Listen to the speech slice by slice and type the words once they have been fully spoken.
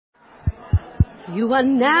You are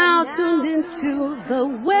now tuned into the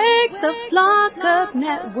Wake the Flock Up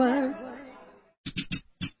Network.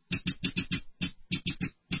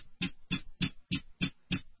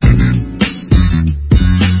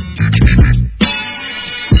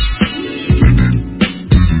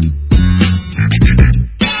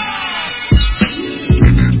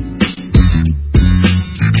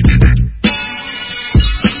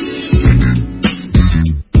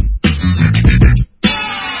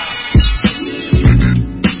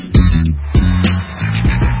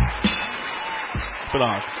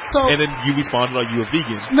 So, and then you responded, are you a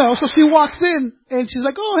vegan? No, so she walks in and she's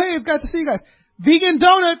like, oh, hey, it's glad to see you guys. Vegan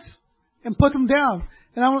donuts, and put them down.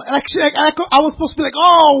 And I'm like, I was supposed to be like,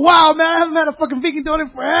 oh, wow, man, I haven't had a fucking vegan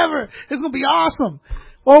donut forever. It's going to be awesome.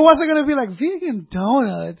 Or was I going to be like, vegan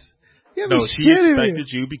donuts? No, she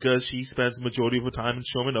expected you because she spends the majority of her time in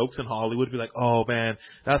Sherman Oaks and Hollywood to be like, oh, man,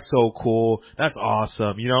 that's so cool. That's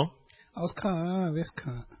awesome, you know? I was kind of, this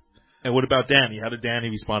kind. And what about Danny? How did Danny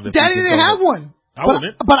respond to Danny didn't have one. I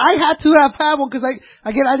wouldn't. But I had to have one because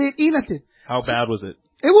I didn't eat nothing. How bad was it?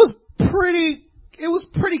 It was pretty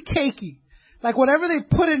cakey. Like whatever they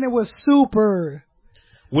put in it was super.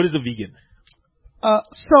 What is a vegan? No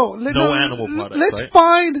animal products.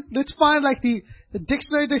 Let's find like the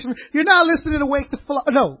dictionary. You're not listening to Wake the Flock.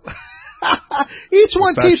 No. Each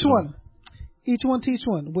one teach one. Each one teach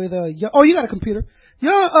one with you got a computer.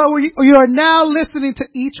 You are now listening to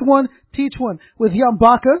Each One Teach One with Young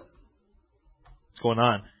Baca. What's going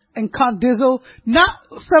on? And Condizzle, not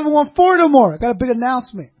 714 no more. Got a big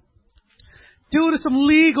announcement. Due to some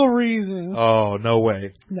legal reasons. Oh, no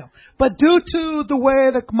way. No. But due to the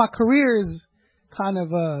way that my career is kind of,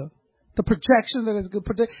 the projection that is good.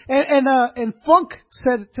 And Funk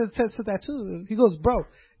said that too. He goes, bro,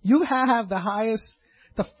 you have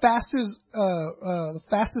the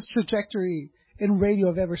fastest trajectory in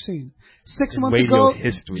radio I've ever seen. 6 months ago,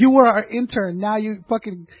 history. You were our intern. Now you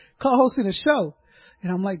fucking co-hosting a show.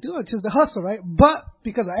 And I'm like, dude, it's just the hustle, right? But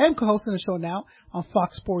because I am co-hosting a show now on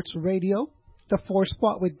Fox Sports Radio, the 4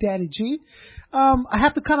 spot with Danny G, I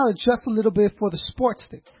have to kind of adjust a little bit for the sports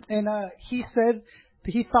thing. And he said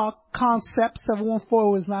that he thought Concept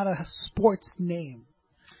 714 was not a sports name.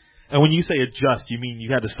 And when you say adjust, you mean you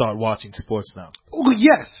had to start watching sports now? Oh,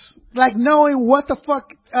 yes. Like knowing what the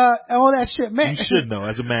fuck all that shit meant. You should know.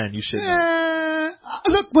 As a man, you should know.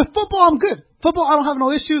 Look, with football, I'm good. Football, I don't have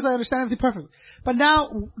no issues. I understand everything perfectly. But now,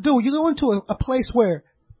 dude, you go into a place where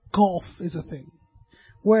golf is a thing,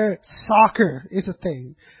 where soccer is a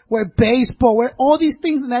thing, where baseball, where all these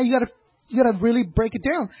things, now you gotta really break it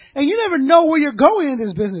down. And you never know where you're going in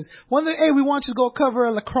this business. One day, hey, we want you to go cover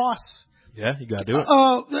lacrosse. Yeah, you gotta do it.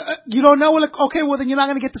 You don't know, like, okay, well then you're not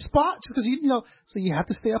gonna get the spot because so you have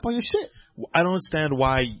to stay up on your shit. I don't understand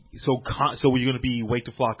why. So were you gonna be Wake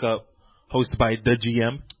the Flock Up, hosted by the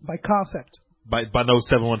GM? By Concept. By no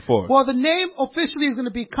 714. Well, the name officially is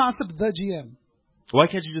gonna be Concept the GM. Why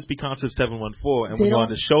can't you just be Concept 714 and when you're on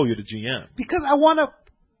the show, you're the GM? Because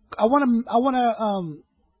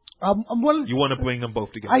you want to bring them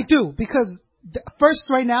both together. I do, because first,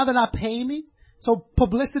 right now, they're not paying me. So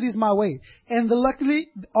publicity is my way. And luckily,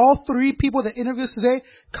 all 3 people that interviewed today,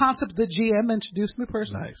 Concept the GM introduced me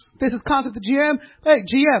personally. Nice. This is Concept the GM. Hey,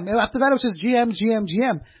 GM. And after that, it was just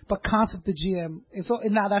GM. But Concept the GM.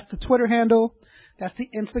 And now that's the Twitter handle. That's the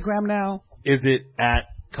Instagram now. Is it at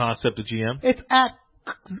Concept the GM? It's at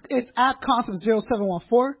Concept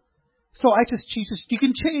 0714. So you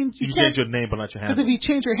can change. You can change your name, but not your handle. Because if you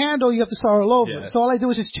change your handle, you have to start all over. Yeah. So all I do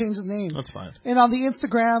is just change the name. That's fine. And on the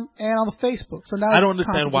Instagram and on the Facebook. So now I don't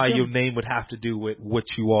understand why your name would have to do with what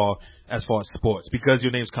you are as far as sports. Because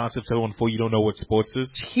your name's Concept 714, you don't know what sports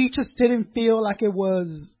is? He just didn't feel like it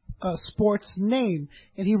was a sports name.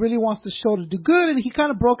 And he really wants the show to do good. And he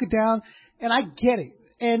kind of broke it down. And I get it.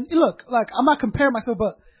 And look, like, I'm not comparing myself,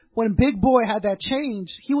 but when Big Boy had that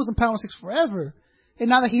change, he was in Power 6 forever. And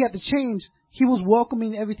now that he had to change, he was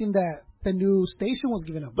welcoming everything that the new station was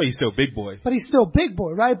giving him. But he's still Big Boy. But he's still Big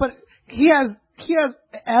Boy, right? But he has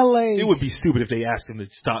LA. It would be stupid if they asked him to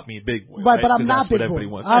stop me Big Boy. Right, but I'm not Big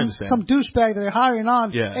Boy. I'm some douchebag that they're hiring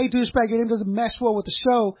on. Yeah. Hey, douchebag, your name doesn't mesh well with the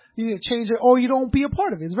show. You need to change it, or you don't be a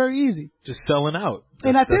part of it. It's very easy. Just selling out.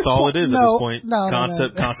 That's all it is at this point.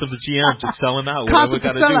 Concept the GM, just selling out. Whatever we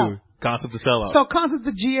got to do. Concept to sell out. So Concept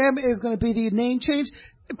the GM is going to be the name change.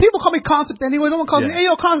 People call me Concept anyway. No one calls me, hey,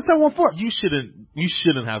 yo, Concept 714. You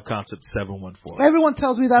shouldn't have Concept 714. Everyone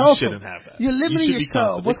tells me that also. You shouldn't have that. You're limiting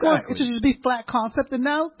yourself. What's exactly. going on? It should just be Flat Concept, and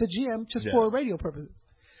now the GM just for radio purposes.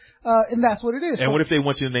 and that's what it is. And so, what if they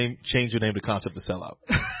want you to change your name to Concept to Sell Out?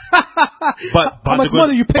 How much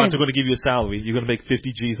money are you paying? But they're going to give you a salary. You're going to make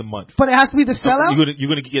 50 G's a month. But it has to be the sellout? You're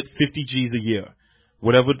going to get 50 G's a year.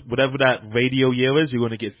 Whatever that radio year is, you're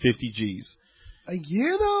going to get 50 G's. A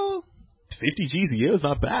year, though? 50 G's a year is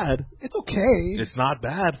not bad. It's okay. It's not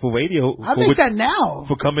bad for radio. I make that now.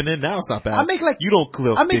 For coming in now, it's not bad. I make like... You don't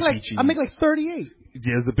clear 50 G's. I make like 38.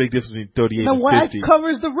 There's a big difference between 38 and 50. The wife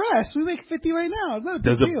covers the rest. We make 50 right now. It's not a big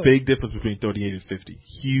There's deal. a big difference between 38 and 50.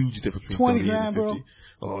 Huge difference between 38 grand, and 50.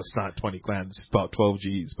 bro. Oh, it's not 20 grand. It's about 12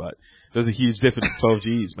 G's, but there's a huge difference in 12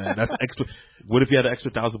 G's, man. That's extra. What if you had an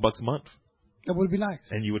extra $1,000 a month? That would be nice.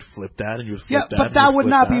 And you would flip that and you would flip that. Yeah, but that would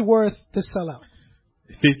not be worth the sellout.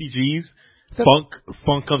 50 G's.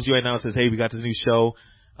 Funk comes to you right now and says, hey, we got this new show.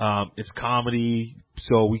 It's comedy,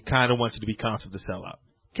 so we kind of want you to be Concept to Sell Out.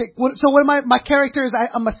 Okay, so what my character is,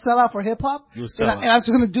 I'm a sellout for hip hop, and I'm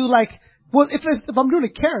just gonna do like, well, if I'm doing a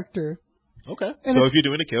character, okay. So if you're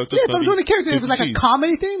doing a character, yeah, if I'm doing a character, if it's like a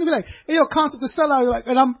comedy thing, it'd be like, hey, yo, Concept to Sell Out, like,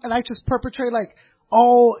 and I just perpetrate like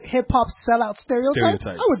all hip hop sellout stereotypes.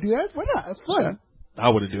 I would do that. Why not? It's fun. Okay. I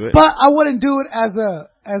wouldn't do it, but I wouldn't do it as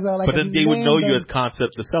a like. But then they would know you as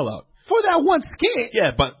Concept to Sell Out. For that one skit.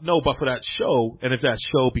 Yeah, but for that show, and if that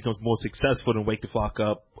show becomes more successful than Wake the Flock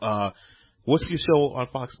Up, what's your show on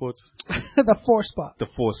Fox Sports? The 4 Spot. The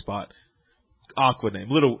 4 Spot. Awkward name.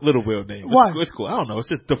 Little weird name. Why? It's cool. I don't know. It's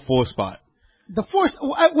just the 4 Spot. The 4,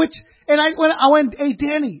 when I went, hey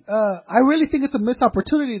Danny, I really think it's a missed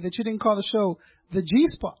opportunity that you didn't call the show the G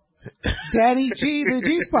Spot. Danny G, the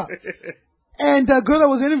G Spot. And the girl that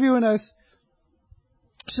was interviewing us,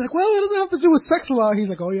 she's like, well, it doesn't have to do with sex a lot. He's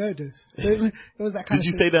like, oh yeah, it does. It was that kind of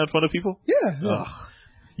shit. Did you say that in front of people? Yeah.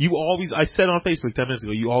 You always, I said on Facebook 10 minutes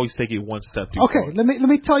ago, you always take it one step too far. Let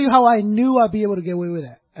me tell you how I knew I'd be able to get away with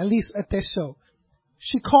that. At least at this show.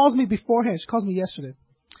 She calls me beforehand. She calls me yesterday.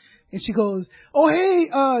 And she goes, oh,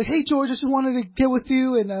 hey, George, I just wanted to get with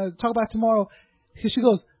you and talk about tomorrow. She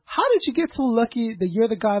goes, how did you get so lucky that you're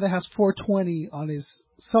the guy that has 420 on his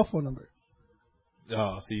cell phone number?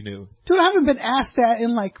 Oh, so you knew. Dude, I haven't been asked that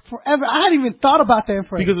in like forever. I hadn't even thought about that in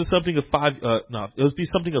forever. Because it's something it would be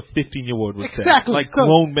something a 15-year-old would say. Exactly. Like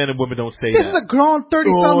grown men and women don't say this that. This is a grown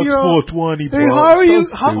 30-some-year-old. It's 420, bro. Hey, how are you?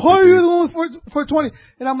 How are you the one with 420?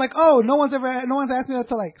 And I'm like, oh, no one's asked me that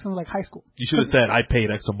till like something like high school. You should have said, I paid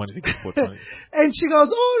extra money to get 420. And she goes,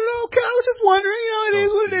 oh, no, okay, I was just wondering, it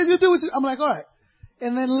is what it is. You do it. I'm like, all right.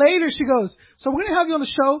 And then later she goes, so we're going to have you on the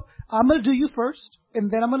show. I'm going to do you first, and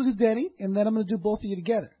then I'm going to do Danny, and then I'm going to do both of you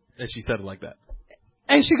together. And she said it like that.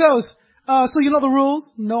 And she goes, so you know the rules?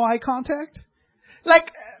 No eye contact? Like,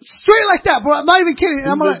 straight like that, bro. I'm not even kidding.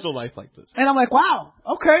 Who lives a life like this? And I'm like, wow,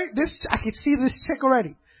 okay, I can see this chick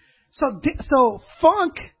already. So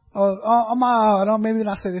Funk, maybe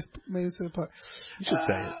not say this, maybe say the part. You should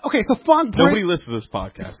say it. Okay, so Funk nobody listens to this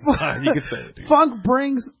podcast. You can say it, dude. Funk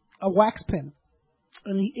brings a wax pen.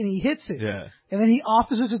 And he hits it. Yeah. And then he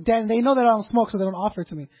offers it to Danny. They know that I don't smoke, so they don't offer it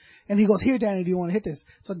to me. And he goes, here, Danny, do you want to hit this?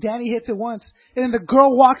 So Danny hits it once. And then the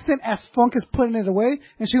girl walks in as Funk is putting it away.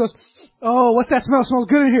 And she goes, oh, what's that smell? It smells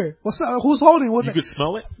good in here. Who's holding it? You could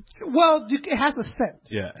smell it? Well, it has a scent.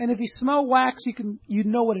 Yeah. And if you smell wax, you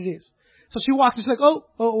know what it is. So she walks in. She's like, oh,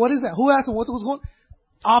 what is that? Who asked him? What's going on?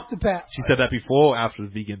 Off the bat. She said that before or after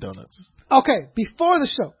the vegan donuts? Okay, before the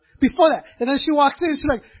show. Before that. And then she walks in, she's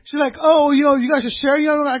like, oh, you guys should share,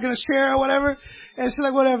 I'm not gonna share or whatever. And she's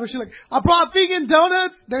like, whatever. She's like, I brought vegan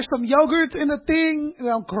donuts. There's some yogurts in the thing,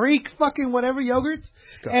 Greek fucking whatever yogurts.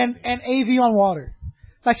 And Avion water.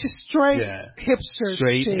 Like she's straight hipster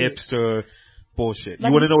Straight shit. hipster bullshit. Like,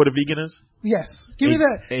 you want to know what a vegan is? Yes. Give me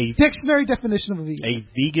the dictionary definition of a vegan. A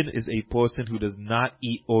vegan is a person who does not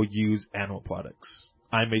eat or use animal products.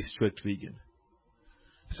 I'm a strict vegan.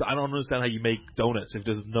 So I don't understand how you make donuts if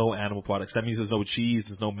there's no animal products. That means there's no cheese,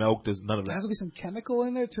 there's no milk, there's none of that. There has to be some chemical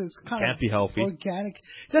in there to can't be healthy. Organic.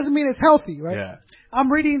 It doesn't mean it's healthy, right? Yeah. I'm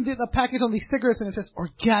reading the package on these cigarettes and it says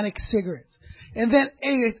organic cigarettes. And then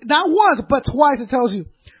not once but twice it tells you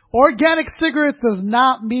organic cigarettes does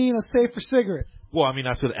not mean a safer cigarette. Well, I mean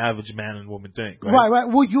that's what the average man and woman think, right? Right.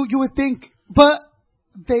 Well, you would think, but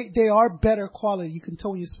they are better quality. You can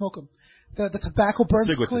tell when you smoke them. The tobacco burns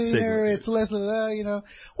cleaner. It's less,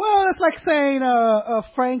 Well, it's like saying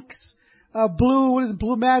Frank's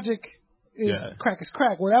Blue Magic is crack is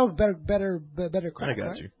crack. Well, that was better crack. I got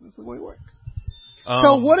right? you. That's the way it works.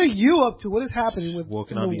 So, what are you up to? What is happening with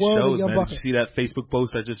working in on the these world shows, of Young man? Bucket? Did you see that Facebook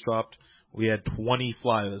post I just dropped? We had 20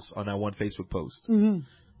 flyers on that one Facebook post. Mm-hmm.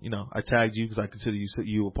 I tagged you because I consider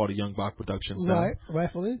you a part of Young Bach Productions. Right,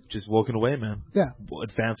 rightfully. Just walking away, man. Yeah.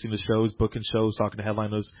 Advancing the shows, booking shows, talking to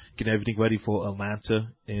headliners, getting everything ready for Atlanta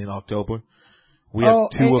in October. We have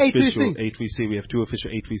two official A3C. A3C. We have two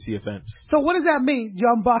official A3C events. So what does that mean,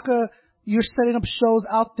 Young Baka? You're setting up shows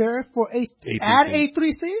out there for A3C. At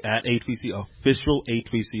A3C? At A3C, official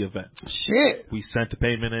A3C events. Shit. We sent the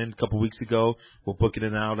payment in a couple weeks ago. We're booking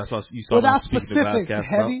it now. That's why you saw. Without specifics,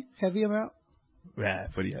 heavy amount. Yeah,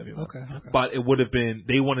 pretty heavy amount. Okay. But it would have been.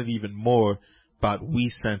 They wanted even more. But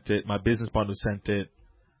we sent it. My business partner sent it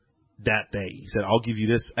that day. He said, "I'll give you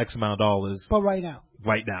this X amount of dollars." But right now.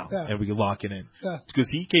 Yeah. And we can lock it in. Yeah. Because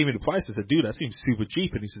he gave me the price. I said, "Dude, that seems super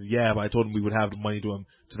cheap." And he says, "Yeah, but I told him we would have the money to him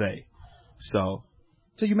today." So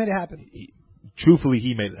you made it happen. Truthfully,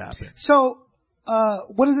 he made it happen. So,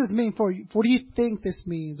 what does this mean for you? What do you think this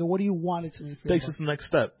means, or what do you want it to mean for you? Takes us to the next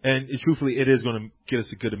step, and truthfully, it is going to get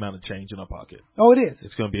us a good amount of change in our pocket. Oh, it is.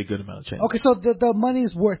 It's going to be a good amount of change. Okay, so the money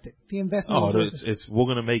is worth it. The investment. We're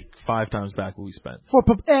going to make 5 times back what we spent.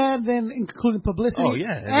 And then including publicity. Oh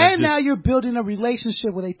yeah, and now you're building a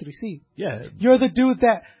relationship with A3C. Yeah, you're the dude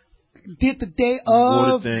that did the day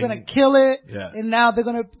of, gonna kill it, and now they're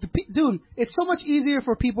gonna, dude, it's so much easier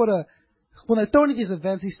for people to, when they're throwing these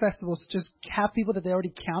events, these festivals, to just have people that they already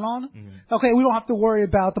count on. Mm-hmm. Okay, we don't have to worry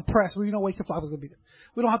about the press, we know WakeTheFlokUp is gonna be there.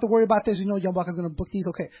 We don't have to worry about this, Young Buck is gonna book these,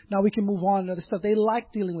 okay, now we can move on and other stuff. They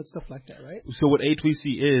like dealing with stuff like that, right? So what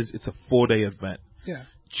A3C is, it's a 4-day event. Yeah.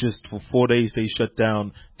 Just for 4 days, they shut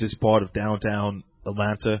down this part of downtown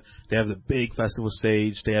Atlanta. They have the big festival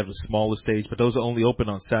stage. They have the smaller stage, but those are only open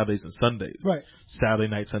on Saturdays and Sundays. Right. Saturday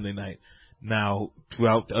night, Sunday night. Now,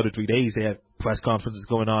 throughout the other 3 days, they have press conferences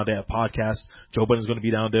going on. They have podcasts. Joe Budden's going to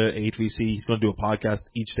be down there at A3C. He's going to do a podcast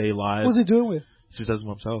each day live. What's he doing with? He just does them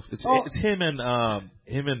himself. It's him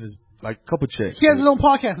and his like couple chicks. He has his own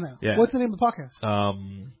podcast now. Yeah. What's the name of the podcast?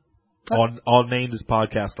 I'll name this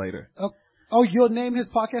podcast later. Oh, you'll name his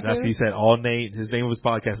podcast That's later? what he said. His name of his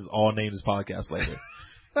podcast is I'll name his podcast later.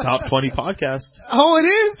 Top 20 podcast. Oh, it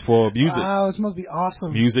is? For music. Wow, this must be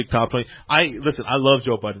awesome. Music, top 20. I love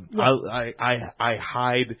Joe Budden. Yeah. I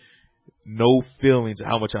hide no feelings of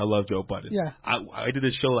how much I love Joe Budden. Yeah. I did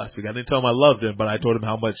this show last week. I didn't tell him I loved him, but I told him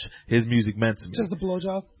how much his music meant to me. Just a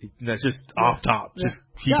blowjob? That's just off top. Just,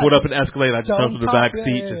 he pulled up an escalator. I just come from the back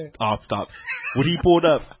seat, just off top. When he pulled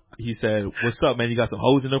up, he said, "What's up, man? You got some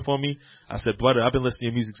hoes in there for me?" I said, "Brother, I've been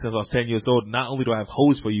listening to your music since I was 10 years old. Not only do I have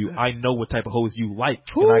hoes for you, I know what type of hoes you like,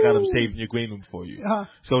 and I got them saved in your green room for you."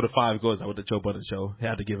 So the 5 goes out with the Joe Budden show.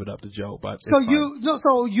 Had to give it up to Joe, but so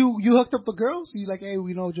you hooked up the girls? You like, hey,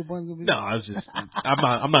 we know Joe Budden's gonna be there? No, I was just,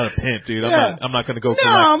 I'm not a pimp, dude. I'm not gonna go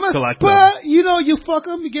collect them. But you fuck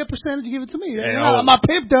them, you get a percentage, you give it to me. I'm not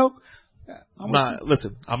pimp though. I'm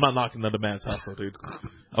not knocking another man's hustle, dude.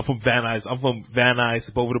 I'm from Van Nuys.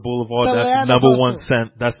 Over the Boulevard. That's the number one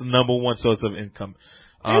cent. That's the number one source of income.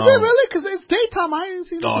 Is it really? Because it's daytime. I ain't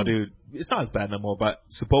seen. Oh, dude, it's not as bad no more. But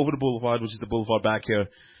over the Boulevard, which is the boulevard back here,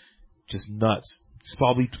 just nuts. It's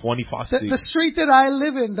probably 25 streets. The street that I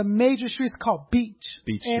live in, the major street is called Beach.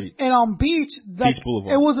 Beach Street. And on Beach, like, Beach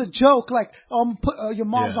Boulevard. It was a joke, like, your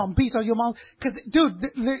mom's on Beach, or your mom, cause dude,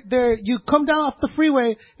 you come down off the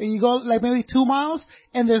freeway and you go like maybe 2 miles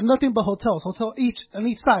and there's nothing but hotels, on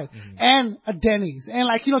each side, and a Denny's, and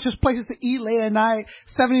like, just places to eat late at night,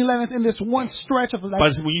 7-Elevens in this one stretch of like.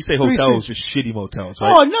 But when you say hotels, just shitty motels,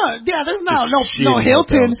 right? Oh no, yeah, there's no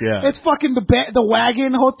Hilton. Hotels, it's fucking the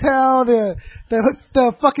Wagon Hotel,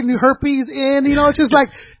 the fucking New Herpes Inn, it's just like.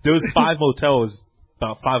 There was 5 motels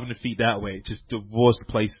about 500 feet that way. Just the worst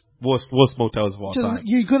motels of all time.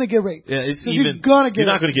 You're gonna get raped. Yeah, you're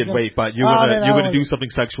not gonna get raped, but you're gonna do something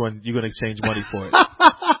sexual and you're gonna exchange money for it.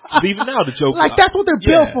 Even now, the joke. Like, that's what they're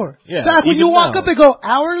built for. Yeah. That's when you walk up, they go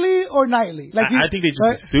hourly or nightly. Like, I think they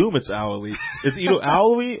just assume it's hourly. It's either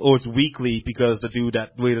hourly or it's weekly because the dude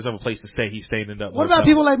that doesn't have a place to stay, he's staying in that. What about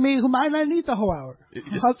people like me who might not need the whole hour?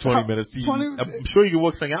 It's 20 minutes. I'm sure you can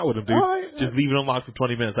work something out with him, dude. Right. Just leave it unlocked for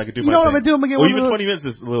 20 minutes. I could do my thing. You know what I'm gonna do? I'm gonna get even 20 minutes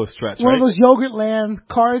is a little stretch, one of those Yogurt Land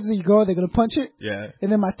cards that you go, they're gonna punch it. Yeah.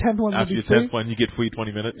 And then my 10th one will be free. After your 10th one, you get free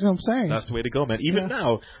 20 minutes. You know what I'm saying? That's the way to go, man. Even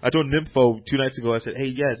now, I told Nympho 2 nights ago, I said,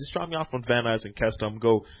 "Hey, just drop me off on Van Nuys and Keston.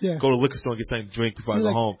 Go to the liquor store and get something to drink before I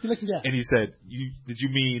go home." And he said, "Did you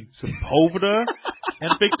mean Sepulveda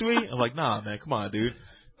and Victory?" I'm like, "Nah, man, come on, dude."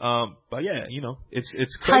 But yeah,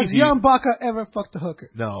 it's crazy. Has Young Baka ever fucked a hooker?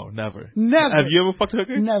 No, never. Never. Have you ever fucked a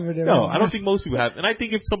hooker? Never. No, I don't think most people have. And I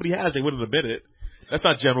think if somebody has, they wouldn't admit it. That's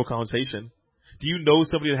not general conversation. Do you know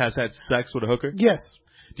somebody that has had sex with a hooker? Yes.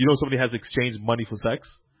 Do you know somebody that has exchanged money for sex?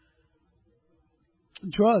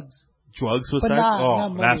 Drugs for sex?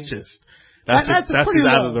 Not that's money. That's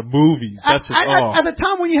out of the movies. That's at the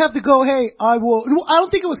time when you have to go, hey, I don't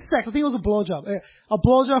think it was sex. I think it was a blowjob. A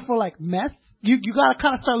blowjob for like meth. You gotta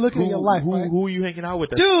kind of start looking at your life, right? Who are you hanging out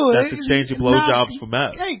with? Dude, that's exchanging blowjobs for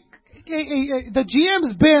meth. Hey, the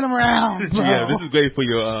GM's been around, bro. Yeah, this is great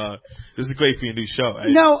for your new show. Right?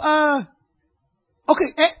 No,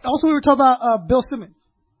 okay. Also, we were talking about Bill Simmons.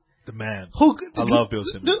 The man. I love Bill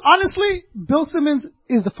Simmons. Dude, honestly, Bill Simmons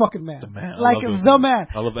is the fucking man. The man. Like, the man.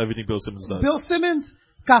 I love everything Bill Simmons does. Bill Simmons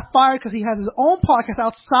got fired because he has his own podcast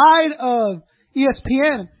outside of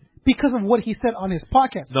ESPN because of what he said on his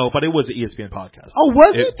podcast. No, but it was an ESPN podcast. Oh,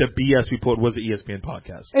 was it? The BS Report was an ESPN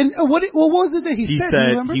podcast. And what was it that he said? He said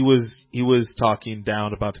you remember? he was talking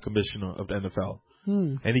down about the commissioner of the NFL.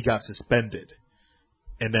 And he got suspended.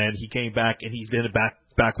 And then he came back and he's then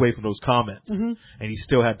back away from those comments. And he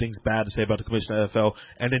still had things bad to say about the commissioner of the NFL.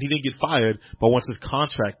 And then he didn't get fired, but once his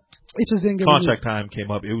contract time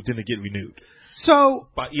came up, it didn't get renewed. So,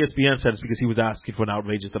 but ESPN said it's because he was asking for an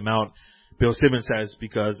outrageous amount. Bill Simmons says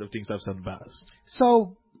because of things I've said in the past.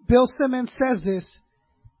 So Bill Simmons says this.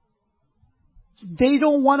 They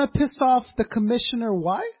don't want to piss off the commissioner.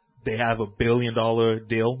 Why? They have $1 billion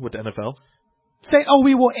deal with the NFL. Say,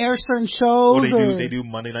 we will air certain shows. Or they do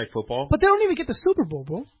Monday Night Football. But they don't even get the Super Bowl,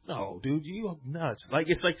 bro. No, dude, you are nuts.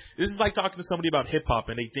 This is like talking to somebody about hip hop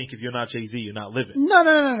and they think if you're not Jay-Z, you're not living.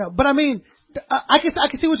 No. But I mean, I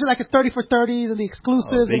can see what you're like a 30 for 30, the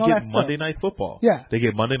exclusives and all that stuff. They get Monday Night Football. Yeah. They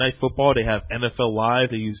get Monday Night Football. They have NFL Live.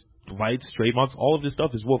 They use rights, trademarks. All of this stuff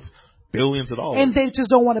is worth billions of dollars. And they just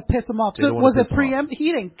don't want to piss him off. So was it preemptive?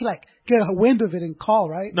 He didn't get a wind of it and call,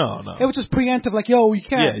 right? No. It was just preemptive, like, yo, you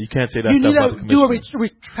can't. Yeah, you can't say that you stuff about the commissioner. You need commissioner. to do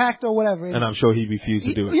a retract or whatever. And I'm sure he refused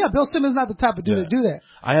to do it. Yeah, Bill Simmons is not the type of dude to do that.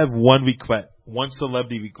 I have one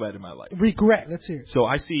celebrity regret in my life. Regret, let's hear it. So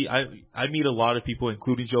I meet a lot of people,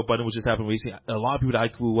 including Joe Budden, which just happened recently. A lot of people that I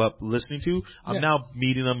grew up listening to, I'm now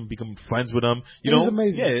meeting them, becoming friends with them. It's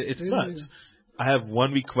amazing. Yeah, it's nuts. Amazing. I have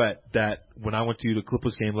one regret that when I went to the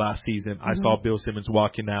Clippers game last season, I saw Bill Simmons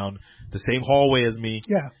walking down the same hallway as me.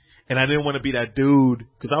 Yeah. And I didn't want to be that dude,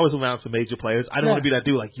 because I was around some major players. I didn't want to be that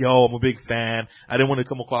dude like, yo, I'm a big fan. I didn't want to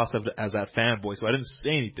come across as that fanboy, so I didn't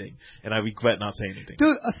say anything. And I regret not saying anything.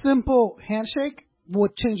 Dude, a simple handshake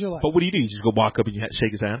would change your life. But what do? You just go walk up and you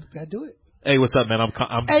shake his hand? Gotta do it. Hey, what's up, man? I'm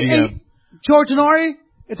GM. Hey, George Nori,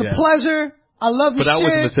 it's a pleasure. I love you. But that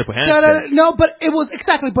wasn't a simple handshake. No, but it was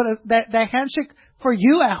exactly. But that handshake for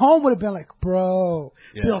you at home would have been like, bro,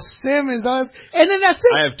 Bill Simmons does, and then that's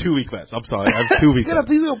it. I have 2 regrets. I'm sorry, I have 2 regrets.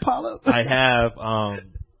 Please don't pile up. I have.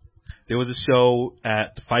 There was a show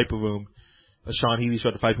at the Viper Room, a Sean Healy show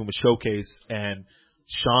at the Viper Room, a showcase, and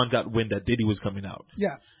Sean got wind that Diddy was coming out.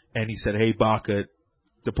 Yeah. And he said, "Hey, Baca,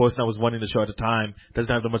 the person that was running the show at the time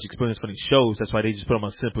doesn't have that much experience running shows. That's why they just put him on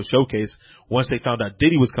a simple showcase. Once they found out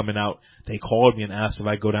Diddy was coming out, they called me and asked if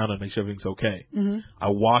I'd go down and make sure everything's okay." I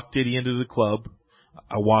walked Diddy into the club.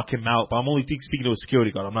 I walk him out, but I'm only speaking to a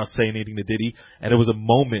security guard. I'm not saying anything to Diddy. And there was a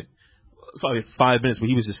moment, probably 5 minutes, where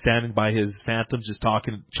he was just standing by his Phantom, just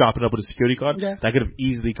talking, chopping up with a security guard. Yeah. I could have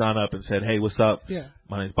easily gone up and said, "Hey, what's up? Yeah.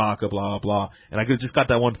 My name's Baca, blah, blah, blah." And I could have just got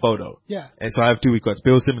that one photo. Yeah. And so I have 2 requests,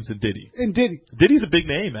 Bill Simmons and Diddy. Diddy's a big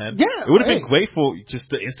name, man. Yeah. It would have been great for just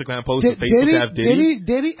the Instagram post and Facebook to have Diddy.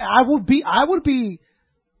 Diddy, I would be,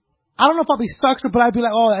 I don't know if I'll be sucked, but I'd be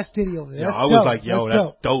like, oh, that's Diddy over there. I was like, yo,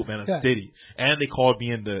 that's dope, man. That's Diddy. And they called me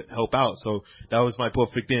in to help out. So that was my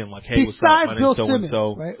perfect in. Like, hey, what's up? My name's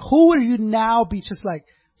so-and-so. Right? Who would you now be just like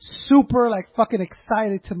super like fucking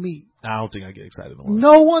excited to meet? I don't think I get excited.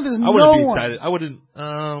 No one. There's no one. I wouldn't be excited. I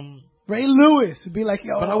wouldn't. Ray Lewis would be like,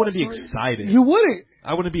 yo. But I wouldn't be excited. You wouldn't.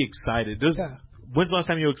 I wouldn't be excited. When's the last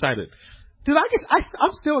time you were excited? Dude,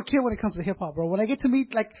 I'm still a kid when it comes to hip hop, bro. When I get to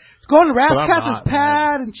meet, like, going to Razzcastle's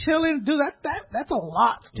pad and chilling, dude, that's a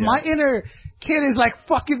lot. Yeah. My inner kid is like,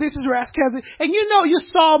 fuck if this is Razzcastle. And you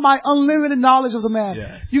saw my unlimited knowledge of the man.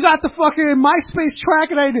 Yeah. You got the fucking MySpace track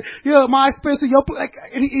and MySpace and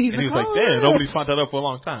he was like, damn, nobody's found that up for a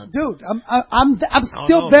long time. Dude, I'm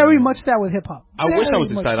still very much that with hip hop. I wish I was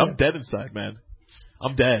excited. I'm dead inside, man.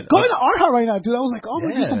 I'm dead. Going to Art Hut right now, dude. I was like, I'm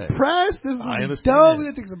going to do some press. This is understand. dope. We're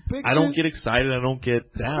going to take some pictures. I don't get excited. I don't get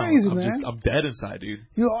down. Crazy, man. I'm dead inside, dude.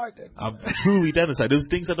 You are dead. I'm truly dead inside. There's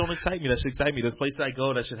things that don't excite me that should excite me. There's places I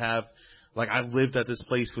go that should have, like, I've lived at this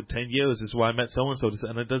place for 10 years. This is where I met so-and-so,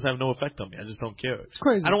 and it doesn't have no effect on me. I just don't care. It's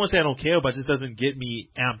crazy. I don't want to say I don't care, but it just doesn't get me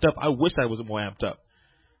amped up. I wish I was more amped up.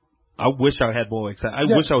 I wish I had more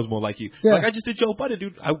excitement. I wish I was more like you. Yeah. Like I just did Joe Budden,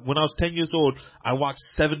 dude. When I was 10 years old, I walked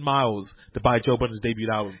 7 miles to buy Joe Budden's debut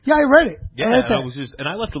album. Yeah, I read it. Yeah,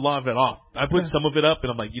 I left a lot of it off. I put some of it up, and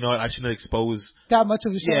I'm like, you know what? I shouldn't expose that much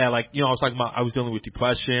of the show. Yeah, like, I was talking about I was dealing with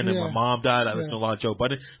depression, and my mom died. I listened to a lot of Joe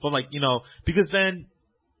Budden. But I'm like, because then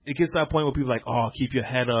it gets to that point where people are like, oh, keep your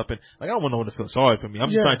head up. And like, I don't want no one to feel sorry for me. I'm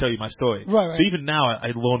just trying to tell you my story. Right. So even now,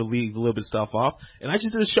 I learn to leave a little bit of stuff off. And I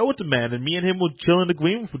just did a show with the man, and me and him were chilling in the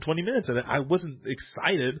green room for 20 minutes. And I wasn't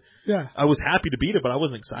excited. Yeah. I was happy to be there, but I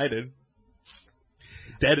wasn't excited.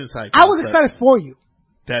 Dead inside. I was excited for you.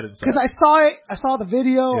 Dead inside. Because I saw it. I saw the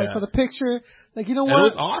video. Yeah. I saw the picture. Like, you know And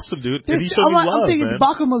what? it was awesome, dude. And he showed me love, I'm thinking man.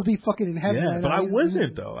 Baca must be fucking in heaven. Yeah, right but now. I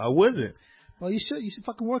wasn't, though. I wasn't. Well, you should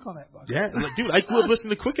fucking work on that, Baca. Yeah, like, dude, I grew up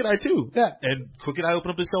listening to Crooked Eye, too. Yeah. And Crooked Eye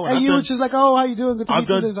opened up the show. And you were just like, oh, how you doing? Good to meet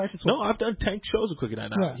you. I've done 10 shows with Crooked Eye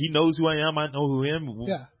now. Yeah. He knows who I am. I know who I am.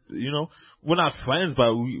 Yeah. You know, we're not friends,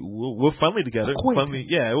 but we're friendly together. Friendly,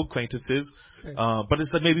 yeah, we're acquaintances. But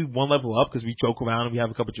it's like maybe one level up because we joke around and we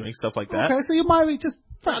have a couple drinks, stuff like that. Okay, so you might be just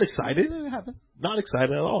not excited. It happens. Not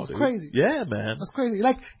excited at all. It's crazy. Yeah, man. That's crazy.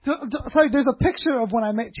 Like, sorry, there's a picture of when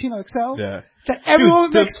I met Chino Excel. Yeah. That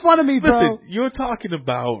everyone makes fun of me, bro. Listen, you're talking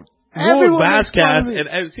about Everyone makes fun Vasquez, of me. and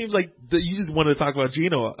it seems like you just wanted to talk about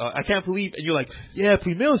Gino. I can't believe, and you're like, yeah,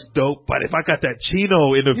 Premier's dope, but if I got that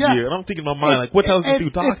Chino interview, and I'm thinking in my mind, like, what the hell is this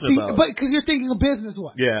dude talking about? But because you're thinking of business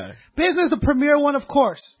one. Yeah. Business, the Premier one, of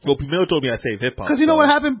course. Well, Premier told me I save hip hop. Because you know what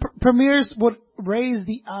happened? Premiers would raise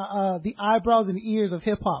the eyebrows and ears of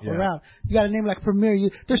hip hop around. You got a name like Premier.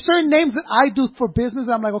 There's certain names that I do for business.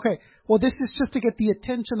 I'm like, okay, well, this is just to get the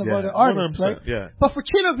attention of other artists, right? Yeah. But for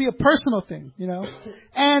Chino, it'd be a personal thing, you know.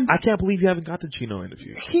 And I can't believe you haven't got the Chino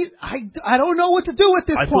interview. I don't know what to do with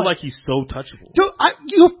this. I feel like he's so touchable.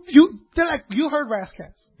 Dude, they're like, you heard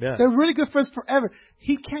Rascals. Yeah. They're really good friends forever.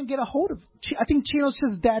 He can't get a hold of him. I think Chino's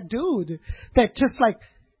just that dude that just like,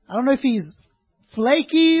 I don't know if he's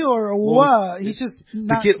flaky or what. He's just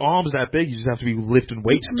not. To get arms that big, you just have to be lifting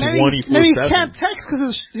weights 24/7. Maybe he can't text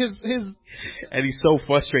because his and he's so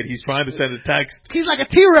frustrated. He's trying to send a text. He's like a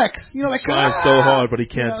T-Rex, you know, like trying so hard, but he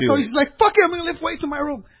can't do so it. So he's like, fuck it, I'm gonna lift weights in my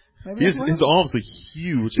room. His arms are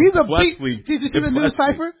huge. He's a beast. Did you see the new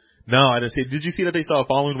cipher? No, I didn't see it. Did you see that they started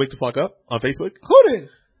following Wake the Flock Up on Facebook? Who did?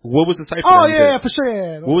 What was the cipher? Oh, yeah, for sure.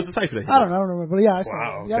 Yeah. What was the cipher? I don't remember, but yeah, I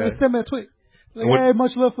saw it. Yeah, they sent me a tweet. Like, hey,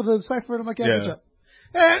 much love for the cipher. And I'm like, yeah, good job.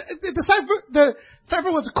 The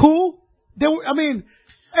cipher was cool.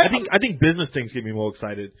 I think business things get me more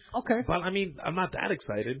excited. Okay. But I mean, I'm not that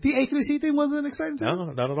excited. The A3C thing wasn't exciting to you? No,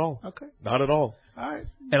 not at all. Okay. Not at all. All right.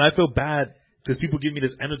 And I feel bad because people give me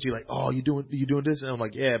this energy like, oh, you doing this? And I'm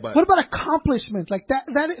like, yeah, but. What about accomplishment? Like that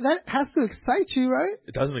has to excite you, right?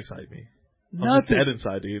 It doesn't excite me. Nothing. I'm just dead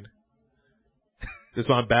inside, dude. That's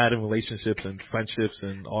why I'm bad in relationships and friendships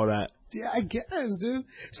and all that. Yeah, I guess, dude.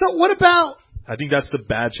 So what about? I think that's the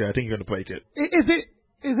bad shit. I think you're gonna break it. Is it?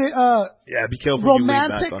 Yeah, be careful.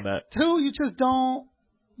 Romantic you lean back on that too. You just don't.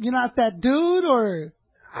 You're not that dude, or?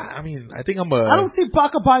 I mean, I think I'm I don't see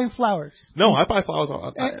Baca buying flowers. No, I buy flowers.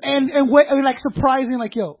 And like surprising,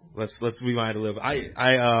 like yo. Let's rewind a little bit.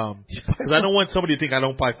 Because I don't want somebody to think I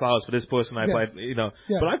don't buy flowers for this person. I buy,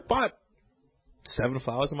 but I bought 7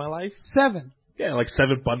 flowers in my life. 7. Yeah, like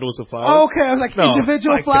 7 bundles of flowers. Oh, okay. I was like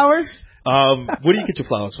individual flowers. Where do you get your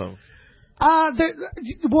flowers from?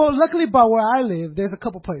 Well, luckily by where I live, there's a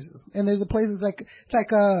couple places, and there's a places like it's like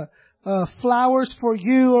flowers for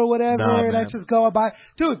you or whatever, and I just go and buy.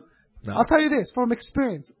 Dude, I'll tell you this from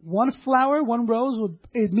experience: one flower, one rose,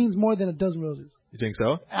 it means more than a dozen roses. You think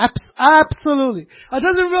so? Absolutely. A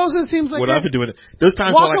dozen roses seems like what I've been doing. There's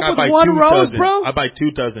times where like I buy 2 dozen. Bro? I buy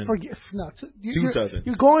 2 dozen. 2 dozen.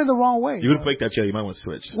 You're going the wrong way. You would break that chair. You might want to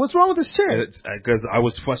switch. What's wrong with this chair? Because I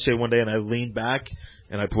was frustrated one day and I leaned back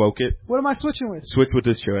and I broke it. What am I switching with? Switch with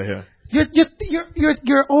this chair right here.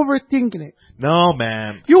 You're overthinking it. No,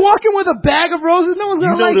 man. You're walking with a bag of roses. No one's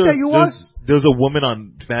gonna like that. There's a woman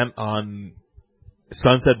on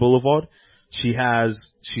Sunset Boulevard. She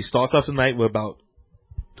starts off the night with about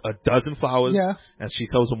a dozen flowers, and she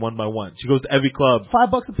sells them one by one. She goes to every club.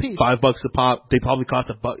 $5 a piece. $5 a pop. They probably cost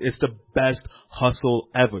 $1. It's the best hustle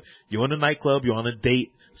ever. You're in a nightclub. You're on a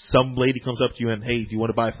date. Some lady comes up to you and, hey, do you want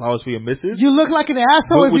to buy flowers for your missus? You look like an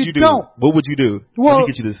asshole if you don't. What would you do? Well, let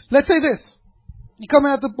me get you this. Let's say this. You come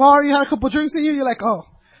in at the bar, you had a couple drinks in you, you're like, oh,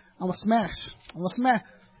 I'm a smash.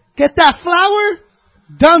 Get that flower,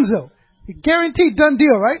 donezo. Guaranteed done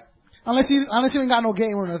deal, right? Unless you ain't got no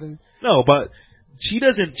game or nothing. No, but she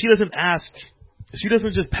doesn't ask. She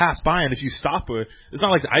doesn't just pass by, and if you stop her, it's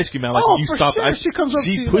not like the ice cream man. Like you stop, sure. She comes up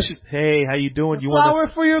to you. She pushes. Like, hey, how you doing? You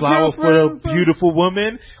want a for your flower for a beautiful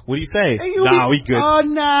woman? What do you say? Nah, we good. Oh,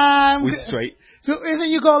 nah, we straight. So, and then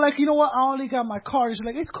you go like, you know what? I only got my card. She's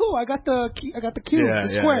like, it's cool. I got the cube, the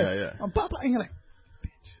square. Yeah. And you're like,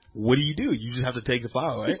 what do? You just have to take the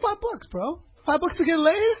flower, right? It's $5, bro. $5 to get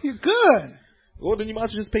laid? You're good. Well, then you might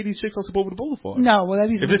as well just pay these chicks on Sepulveda Boulevard. No, well, that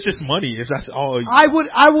needs if it's just money, if that's all, I would.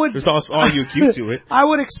 If that's all you accuse to it. I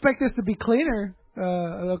would expect this to be cleaner,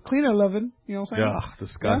 a cleaner loving. You know what I'm saying? Yeah,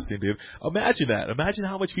 disgusting, dude. Imagine that. Imagine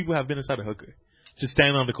how much people have been inside a hooker, just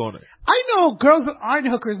standing on the corner. I know girls that aren't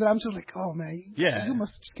hookers that I'm just like, oh man, you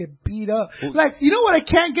must just get beat up. Like, you know what I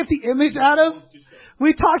can't get the image out of?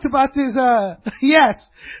 We talked about this, yes.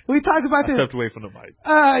 We talked about this. I stepped away from the mic.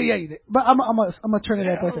 Yeah, you did. But I'm gonna turn it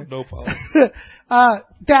up right there. No problem.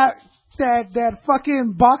 That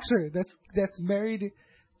fucking boxer that's married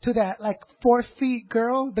to that, like, 4 feet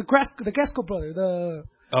girl, the Gresko brother,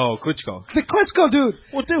 Klitschko. The Klitschko dude.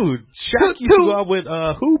 Well, dude, Shaq used to go out with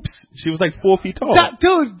hoops. She was like 4 feet tall.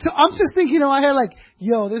 Dude, I'm just thinking in my head, like,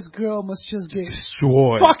 yo, this girl must just get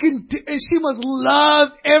destroyed. And she must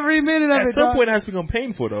love every minute of it. At some point, it has to become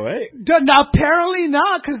painful, though, right? Now, apparently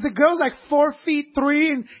not, because the girl's like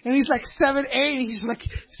 4'3" and he's like 7'8", and he's like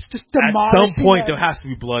just demolishing. At some point, there has to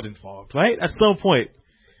be blood involved, right? At some point,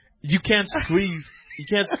 you can't squeeze. You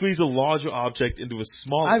can't squeeze a larger object into a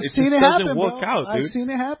smaller. I've seen it happen, doesn't work out, dude. I've seen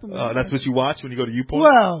it happen. That's what you watch when you go to YouPorn?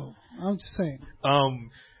 Well, I'm just saying.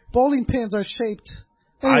 Bowling pins are shaped.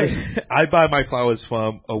 Anyway. I buy my flowers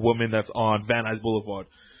from a woman that's on Van Nuys Boulevard.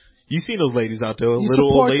 You seen those ladies out there,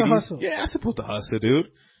 little old ladies? The hustle. Yeah, I support the hustle, dude.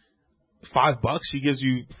 $5, she gives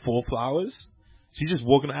you 4 flowers. She's just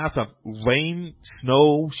walking her ass off. Rain,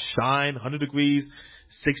 snow, shine, 100 degrees.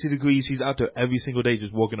 60 degrees, she's out there every single day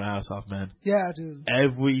just walking her ass off, man. Yeah, dude.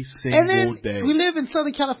 Every single day. We live in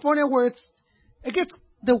Southern California where it gets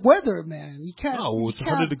the weather, man. You can't. No, it's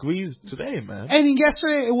 100 degrees today, man. And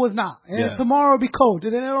yesterday it was not. And tomorrow it'll be cold.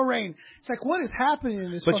 And then it'll rain. It's like, what is happening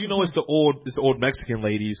in this? But you know, it's the old Mexican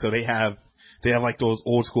ladies, so they have like those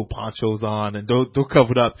old school ponchos on, and they're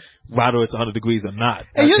covered up whether it's 100 degrees or not.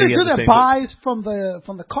 And you're the dude that buys from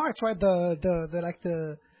the carts, right?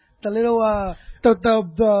 The little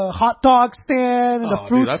the hot dog stand and the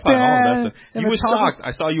fruit stand. You were shocked.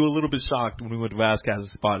 I saw you a little bit shocked when we went to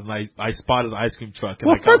Vasquez's spot, and I spotted the ice cream truck.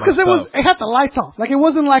 And first because it had the lights off, like it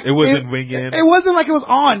wasn't like it wasn't ringing. It wasn't like it was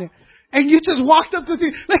on. And you just walked up to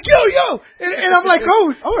the like, yo, and I'm like,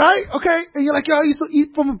 oh, all right, okay. And you're like, yo, I used to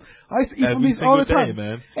eat from these all the time,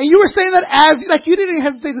 man. And you were saying that as like you didn't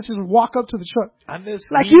hesitate to just walk up to the truck.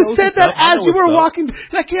 Like you said that as you were walking.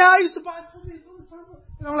 Like, yeah, I used to buy from these all the time.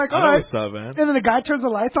 And I'm like, all right. What's up, man? And then the guy turns the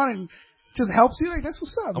lights on and just helps you. Like, that's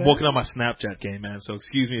what's up, man. I'm working on my Snapchat game, man. So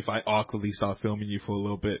excuse me if I awkwardly start filming you for a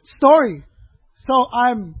little bit.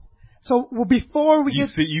 So before we you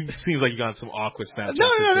seems like you got some awkward Snapchat.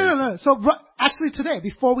 No. So actually today,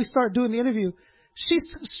 before we start doing the interview, she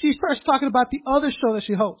starts talking about the other show that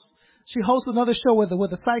she hosts. She hosts another show with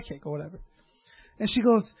a sidekick or whatever. And she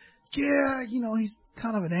goes, yeah, he's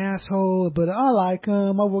kind of an asshole, but I like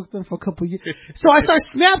him. I worked with him for a couple of years. So I start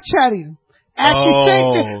Snapchatting.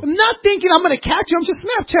 I'm not thinking I'm going to catch you. I'm just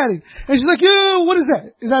Snapchatting. And she's like, yo, what is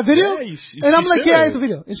that? Is that video? Yeah, and I'm like, yeah, it's a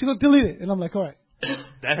video. And she goes, delete it. And I'm like, all right.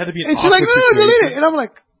 That had to be an and she's like, no, situation. delete it. And I'm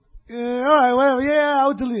like, all right, whatever. Yeah,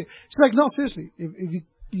 I'll delete it. She's like, no, seriously, if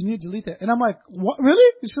you need to delete that. And I'm like, what? Really?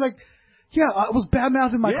 And she's like, yeah, I was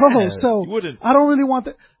bad-mouthing my co-host, so I don't really want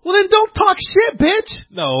that. Well, then don't talk shit, bitch.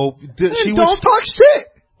 No. Don't talk shit.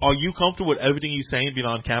 Are you comfortable with everything you're saying being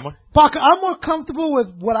on camera? Baka, I'm more comfortable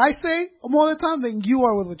with what I say more of the time than you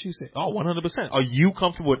are with what you say. Oh, 100%. Are you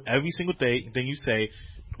comfortable with every single thing you say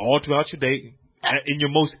all throughout your day? In your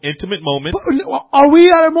most intimate moments. Are we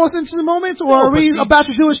at our most intimate moments, or are we about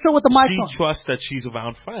to do a show with the mics on? She trusts that she's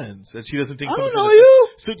around friends, and she doesn't think. I don't know you.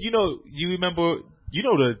 So you remember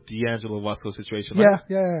the D'Angelo Russell situation, right?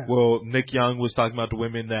 Yeah. Well, Nick Young was talking about the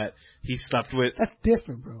women that he slept with. That's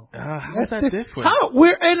different, bro. How's that different? How?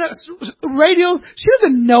 We're in a radio. She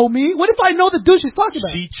doesn't know me. What if I know the dude she's talking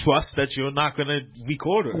about? She trusts that you're not going to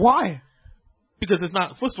record her. Why? Because it's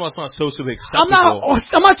not. First of all, it's not socially acceptable.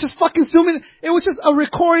 I'm not just fucking zooming. It was just a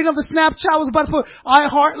recording of the Snapchat. I was about to put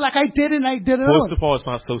iHeart like I did, and I did it. First of all, it's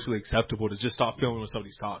not socially acceptable to just start filming when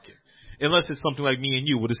somebody's talking. Unless it's something like me and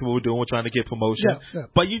you. Well, this is what we're doing. We're trying to get promotion. Yeah.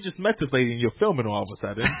 But you just met this lady and you're filming her all of a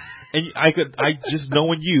sudden. And I just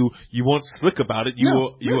knowing you weren't slick about it. You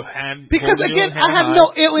were hand. Because again, I have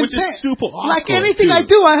no ill intent. Which is super awkward. Like anything I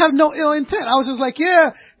do, I have no ill intent. I was just like,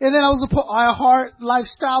 yeah. And then I was going to put iHeart,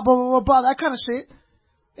 lifestyle, blah, blah, blah, blah, that kind of shit.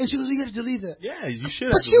 And she was like, you have to delete that. Yeah, you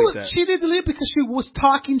should have delete that. She did delete it because she was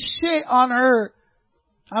talking shit on her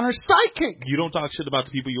sidekick. You don't talk shit about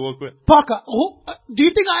the people you work with? Baka, do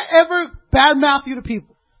you think I ever badmouth you to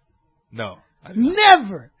people? No.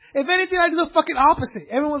 Never. If anything, I do the fucking opposite.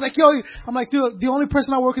 Everyone's like, yo, I'm like, dude, the only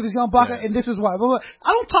person I work with is Young Baka, and this is why.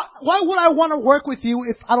 I don't talk. Why would I want to work with you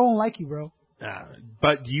if I don't like you, bro?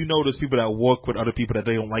 But you know there's people that work with other people that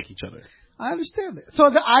they don't like each other. I understand that. So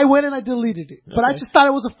I went and I deleted it. But I just thought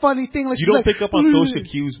it was a funny thing. Like, you don't pick up on social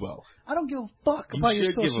cues well. I don't give a fuck about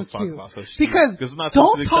your social cues. Because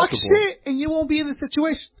don't talk shit and you won't be in the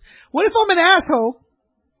situation. What if I'm an asshole?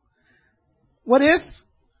 What if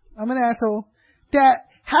I'm an asshole that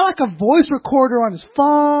had like a voice recorder on his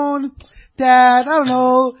phone that, I don't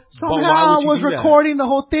know, somehow was recording the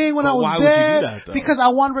whole thing when I was there? Would you do that, though? Because I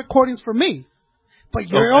want recordings for me. But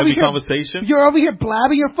you're over here, conversation? You're over here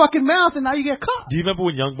blabbing your fucking mouth, and now you get caught. Do you remember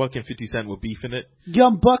when Young Buck and 50 Cent were beefing it?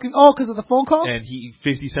 Young Buck, because of the phone call? And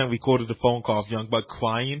 50 Cent recorded the phone call of Young Buck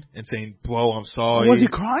crying and saying, "Bro, I'm sorry." Was he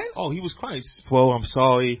crying? Oh, he was crying. "Bro, I'm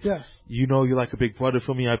sorry. Yeah. You know you're like a big brother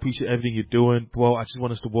for me. I appreciate everything you're doing, bro. I just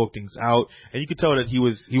want us to work things out." And you could tell that he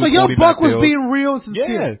was. So Young Buck was being real and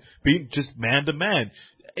sincere. Yeah, being just man to man.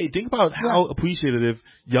 Hey, think about how appreciative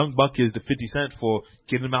Young Buck is to 50 Cent for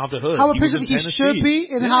getting him out of the hood. How appreciative he should be,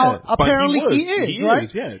 and how apparently he is, right?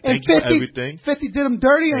 Yeah, and 50, for everything. 50 did him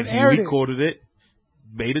dirty and aired it. He recorded it,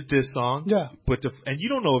 made a diss song. Yeah. And you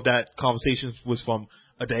don't know if that conversation was from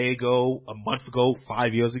a day ago, a month ago,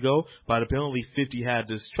 5 years ago, but apparently 50 had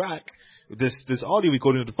this track, this audio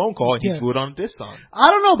recording of the phone call, and he threw it on a diss song.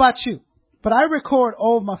 I don't know about you, but I record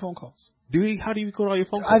all of my phone calls. How do you record all your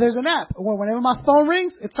phone calls? There's an app. Whenever my phone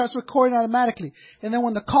rings, it starts recording automatically. And then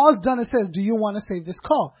when the call is done, it says, "Do you want to save this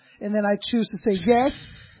call?" And then I choose to say yes,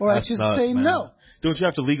 or I choose to say no. Don't you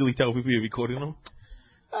have to legally tell people you're recording them?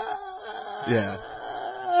 Yeah.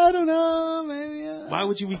 I don't know, maybe.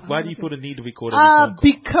 Why do you feel the need to record every phone call?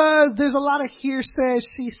 Because there's a lot of hearsay,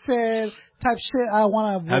 she said, type shit I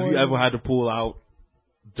want to avoid. Have you ever had to pull out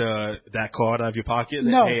that card out of your pocket?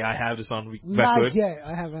 No. Hey, I have this on record. Not yet.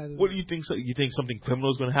 I haven't had it. What do you think? You think something criminal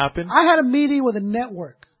is going to happen? I had a meeting with a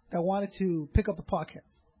network that wanted to pick up the podcast.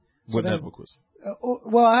 What network was?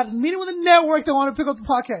 I had a meeting with a network that wanted to pick up the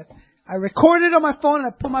podcast. I recorded it on my phone and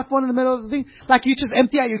I put my phone in the middle of the thing, like you just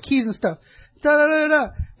empty out your keys and stuff.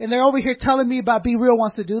 And they're over here telling me about Be Real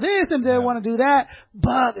wants to do this and they want to do that,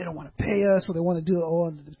 but they don't want to pay us, so they want to do it all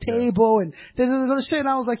under the table and this other shit. And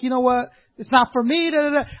I was like, you know what? It's not for me.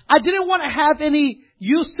 I didn't want to have any,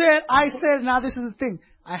 you said, I said, now this is the thing.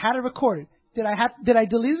 I had it recorded. Did I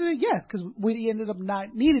delete it? Yes, because we ended up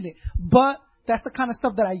not needing it. But that's the kind of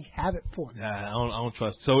stuff that I have it for. Yeah, I don't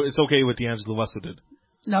trust. So it's okay what D'Angelo Russell did.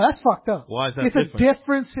 No, that's fucked up. Why is that different? It's a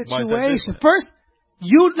different situation. Why is that different? First,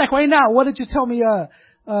 you, like right now, what did you tell me,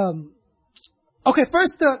 okay,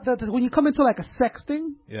 first, when you come into like a sex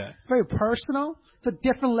thing, it's very personal. It's a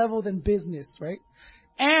different level than business, right?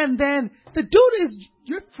 And then the dude is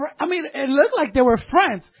your friend. I mean, it looked like they were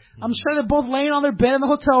friends. I'm sure they're both laying on their bed in the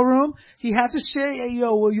hotel room. He has his shit. And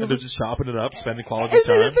they're just chopping it up, spending quality and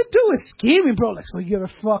time. The dude is scheming, bro. Like, so you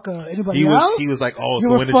ever fuck anybody else? He was like, oh, you so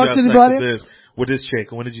when did you have sex with this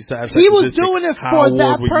chick? And when did you have sex with this chick? He was doing it for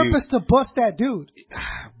that purpose to bust that dude.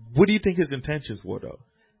 What do you think his intentions were, though?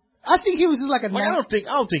 I think he was just like a. I don't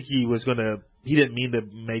think he was gonna. He didn't mean to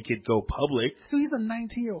make it go public. So he's a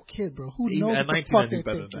 19-year-old kid, bro. Who knows at 19, what I knew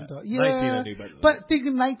better than that. Yeah, 19, I knew better than but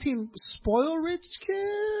thinking 19, spoil rich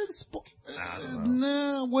kid? I don't know.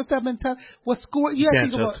 No, what's that mentality? What school? You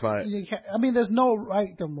can't justify it. I mean, there's no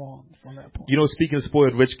right and wrong from that point. You know, speaking of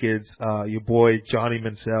spoiled rich kids, your boy Johnny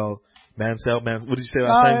Mansell, what did you say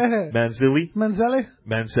last name?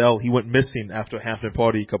 Mansell, he went missing after a Hampton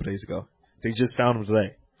party a couple days ago. They just found him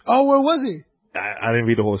today. Oh, where was he? I didn't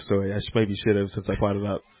read the whole story. I maybe should have since I brought it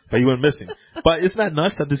up. But he went missing. But isn't that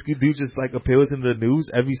nuts that this dude just like appears in the news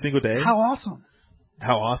every single day? How awesome.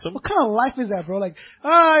 How awesome? What kind of life is that, bro? Like, all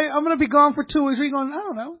right, I'm going to be gone for 2 weeks. Where you going? I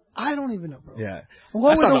don't know. I don't even know, bro. Yeah. I'm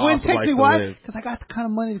going where the wind takes me. Why? Because I got the kind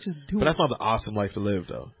of money to just do it. But that's not the awesome life to live,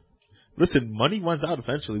 though. Listen, money runs out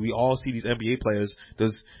eventually. We all see these NBA players.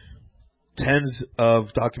 There's tens of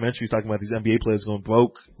documentaries talking about these NBA players going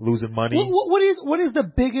broke, losing money. What is the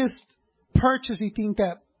biggest purchase you think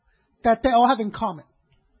that they all have in common?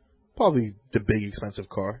 Probably the big expensive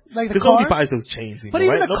car. Like the car? Because nobody buys those chains anymore, but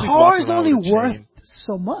even right? the car is only worth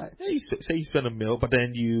so much. Yeah, say you spend $1 million, but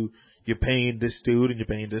then you're paying this dude and you're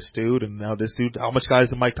paying this dude and now this dude. How much guys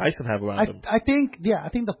does Mike Tyson have around him? I think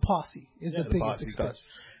the posse is the biggest expense.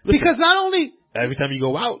 Listen, because not only every time you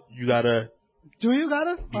go out, you gotta. Do you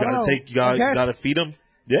gotta? You gotta feed them.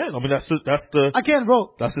 Yeah, I mean that's the. I can't,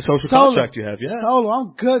 bro. That's the social contract you have. Yeah, solo.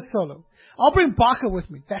 I'm good solo. I'll bring Baca with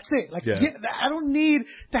me. That's it. Like, I don't need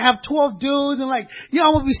to have 12 dudes and like,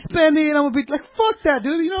 I'm gonna be spending. I'm gonna be like, fuck that,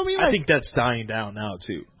 dude. You know what I mean? Like, I think that's dying down now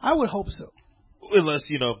too. I would hope so. Unless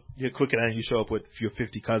you're quick and you show up with your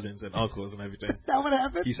 50 cousins and uncles and everything. That would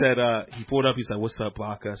happen. He said he pulled up. He said, "What's up,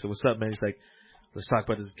 Baca?" I said, "What's up, man?" He's like, let's talk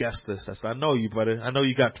about this guest list. I said, I know you, brother. I know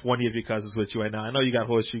you got 20 of your cousins with you right now. I know you got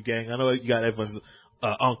Horseshoe Gang. I know you got everyone's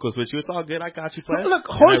uncles with you. It's all good. I got you, friend. Look,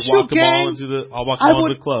 Horseshoe Gang. I'll walk them all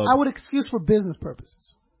into the club. I would excuse for business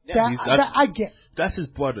purposes. Yeah, that I get. That's his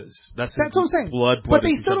brothers. That's what I'm saying. Blood brothers. But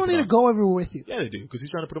they still don't need to go everywhere with you. Yeah, they do, because he's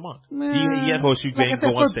trying to put them on. He had Horseshoe Gang go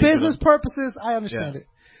on stage. For business purposes, I understand it.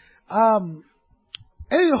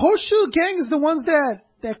 Anyway, Horseshoe Gang is the ones that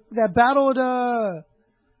battled. Well,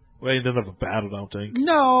 they never battled, I don't think.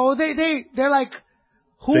 No, they're like.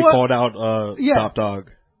 They called out Top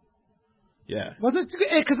Dog. Yeah. Was it?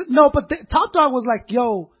 But Top Dog was like,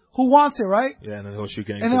 yo, who wants it, right? Yeah, and then Horseshoe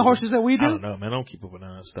Gang. And then Horseshoe said, we do? I don't know, man. I don't keep up with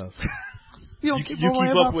none of that stuff. You keep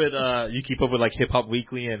up with like Hip Hop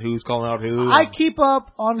Weekly and who's calling out who? I keep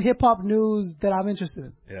up on hip hop news that I'm interested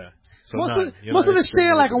in. Yeah. So most of the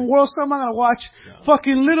shit, like on World Star, I'm not gonna watch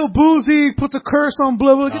fucking Little Boozy put the curse on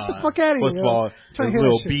blah blah. Get the fuck out of here. First of all, there's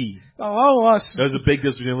Lil B. Oh, there's a big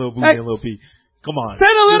difference between Lil Boozy and Lil B. Come on.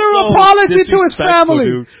 Send a letter of apology to his family.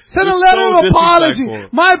 Dude. Send a letter of apology.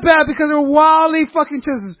 My bad, because they're wildly fucking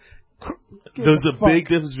just. There's a big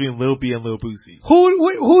difference between Lil B and Lil Boosie.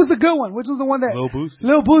 Who's the good one? Which is the one that? Lil Boosie.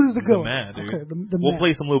 Lil Boosie's the good one. Man, dude. Okay, we'll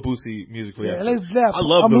play some Lil Boosie music for you. Yeah, I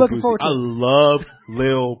love Lil Boosie. I love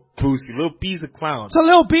Lil Boosie. Lil B's a clown. So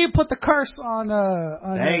Lil B put the curse on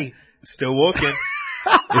hey, it's still working.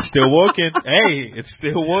 It's still working. Hey, it's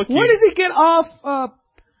still working. Where does he get off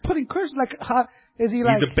putting curses? Like, how is he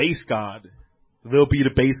like? He's the bass god. Lil B the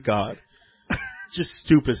bass god. Just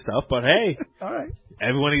stupid stuff, but hey. All right.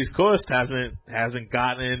 Everyone he's cursed hasn't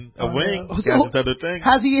gotten a ring. Hasn't done a thing.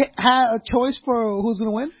 Has he had a choice for who's going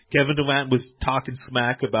to win? Kevin Durant was talking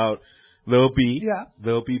smack about Lil B. Yeah.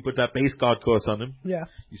 Lil B put that bass guard curse on him. Yeah.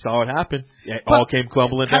 You saw what happened. It all came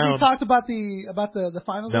crumbling down. Has he talked about the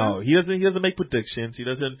finals? No, he doesn't make predictions. He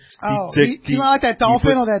doesn't. He's not like that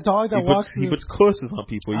dolphin or that dog that walks. He puts curses on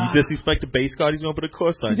people. You disrespect the bass guard, he's going to put a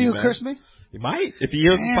curse on you. You think he'll curse me? He might. If he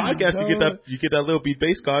hears the podcast, you get that Lil B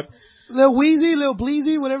bass guard. Lil Weezy, Lil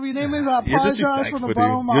Bleezy, whatever your name is, I apologize from the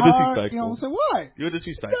bottom of my heart. You know what I'm saying? Why? You're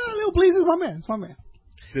disrespectful. Yeah, Lil Bleezy's my man. It's my man.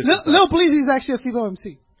 Lil Bleezy's actually a female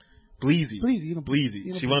MC. Bleezy. You know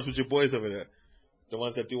Bleezy. She runs with your boys over there. The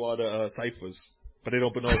ones that do all the ciphers. But they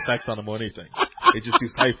don't put no effects on them or anything. They just do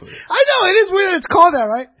ciphers. I know, it is weird it's called that,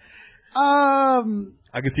 right?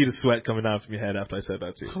 I can see the sweat coming down from your head after I said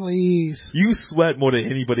that too. Please. You sweat more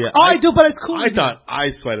than anybody else. I do, but it's cool. I thought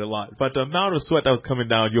I sweat a lot. But the amount of sweat that was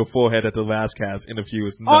coming down your forehead at the last cast interview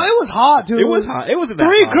was nuts. Oh, it was hot, dude. It was hot. It wasn't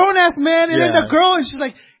that hot. 3 grown-ass men, and then the girl, and she's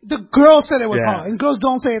like, the girl said it was hot. And girls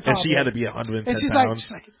don't say it's hot. And she had to be 110 and she's pounds.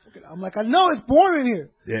 Like, I'm like, I know, it's warm in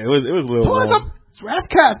here. Yeah, it was a little warm. It's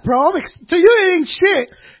Rascast, bro. So you're eating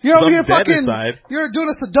shit. You're over here fucking, you're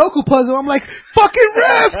doing a Sudoku puzzle. I'm like, fucking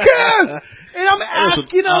Rascast! And I'm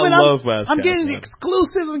asking them, and I'm getting the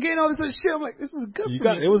exclusives, I'm getting all this other shit. I'm like, this is good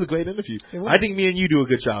for me. It was a great interview. I think me and you do a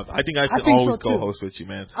good job. I think I should always co-host with you,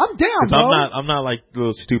 man. I'm down, bro. I'm not like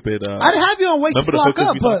little stupid. I'd have you on Wake the Flock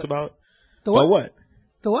Up, we talked about? The what? About what?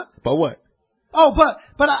 The what? About what? Oh, but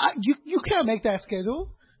you can't make that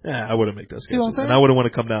schedule. Yeah, I wouldn't make that schedule. You know what I'm saying? And I wouldn't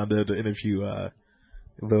want to come down to interview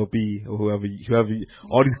Lil B or whoever,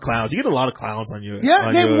 all these clowns. You get a lot of clowns on your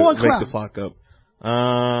name one Wake clown. the Flock Up.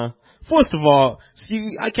 First of all,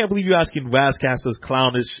 see, I can't believe you're asking Razcast those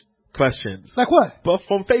clownish questions. Like what? But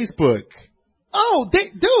from Facebook. Oh,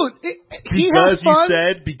 dude,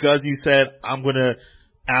 Because you said I'm gonna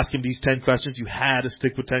ask him these 10 questions. You had to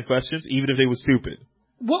stick with 10 questions, even if they were stupid.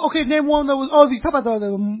 Well, okay, name one that was. Oh, you talk about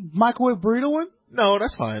the microwave burrito one? No,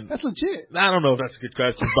 that's fine. That's legit. I don't know if that's a good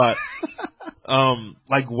question, but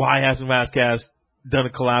like, why hasn't Razcast done a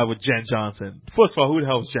collab with Jen Johnson? First of all, who the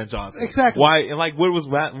hell is Jen Johnson? Exactly. Why? And like, what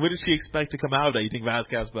did she expect to come out of that? You think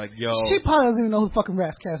Razcast be like, yo? She probably doesn't even know who fucking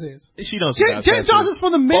Razcast is. She knows. Jen Johnson's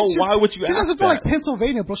from the mid. Why would you? She doesn't feel like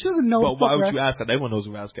Pennsylvania, bro. She doesn't know. But why would you ask that? Everyone knows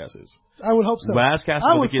who Razcast is. I would hope so. Razcast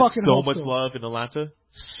is going to get so much love in Atlanta.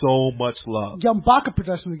 So much love. Young Baka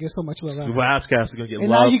Productions get so much love. Razcast is going to get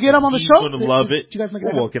love. And now you get him on the show. He's going to love it. You guys make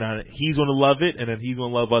it We're working on it. He's going to love it, and then he's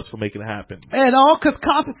going to love us for making it happen. And all because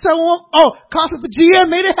Concept the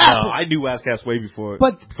GM made it happen. No, I knew Razcast way before.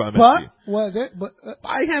 But I met you. What? But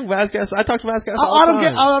I have Razcast. I talk to Razcast all the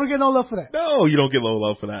time. I don't get no love for that. No, you don't get no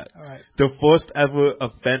love for that. All right. The first ever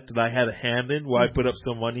event that I had a hand in, where I put up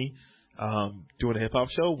some money, doing a hip hop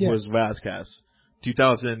show, was Razcast.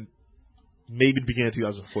 2000. Maybe the beginning of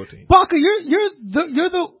 2014. Baka, you're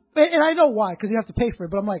the, and I know why, because you have to pay for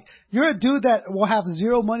it, but I'm like, you're a dude that will have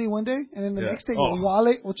zero money one day, and then the next day your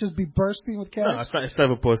wallet will just be bursting with cash. No, it's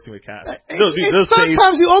never bursting with cash.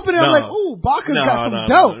 Sometimes you open it, I'm like, ooh, Baka's got some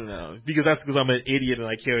dough. No, because I'm an idiot and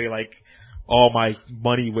I carry like all my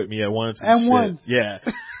money with me at once. And shit. once. Yeah.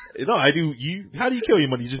 No, I do. How do you kill your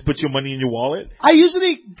money? You just put your money in your wallet? I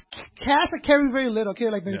usually cash. I carry very little. I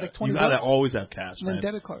carry like maybe like 20 You bucks. gotta always have cash, And man. then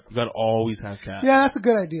debit card. You gotta always have cash. Yeah, that's a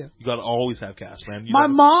good idea. You gotta always have cash, man. My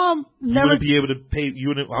mom You never. wouldn't be able to pay. I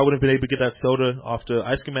wouldn't have been able to get that soda off the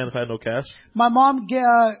ice cream man if I had no cash. My mom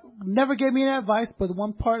never gave me any advice, but the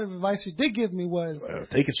one part of advice she did give me was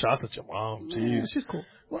Taking shots at your mom. Jeez. yeah, she's cool.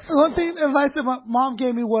 One thing advice that my mom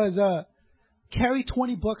gave me was carry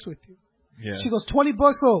 $20 with you. Yeah. She goes,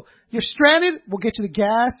 $20, so you're stranded, we'll get you the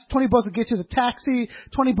gas. $20 will get you the taxi.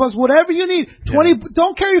 $20, whatever you need.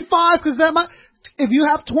 Don't carry 5 because if you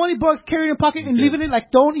have $20 carry in your pocket and leaving it, like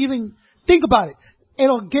don't even think about it.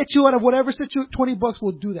 It'll get you out of whatever situation. $20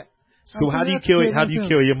 will do that. So how do you kill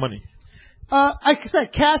your money? I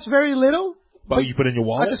said cash very little. But you put it in your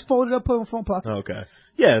wallet? I just fold it up, put it in my phone pocket. Oh, okay.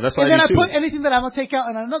 Yeah, that's what and then I do put too. anything that I'm gonna take out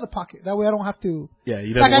in another pocket. That way I don't have to. Yeah,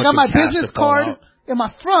 you like I got my cash business to fall card out. in my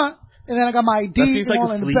front. And then I got my ID. That seems like all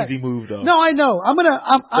a in the sleazy back. move, though. No, I know.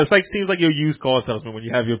 It seems like you're a used car salesman when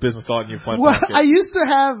you have your business card in your front well, pocket. I used to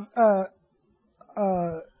have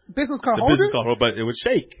business card holder. Business card holder, but it would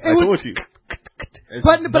shake. I told you.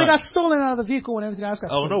 But it got stolen out of the vehicle and everything else got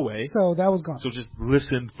stolen. Oh, no way. So that was gone. So just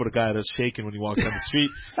listen for the guy that's shaking when you walk down the street.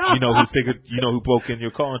 Who broke in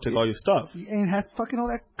your car and took all your stuff. And has fucking all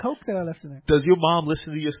that coke that I left in there. Does your mom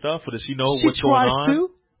listen to your stuff, or does she know what's going on? She tries to.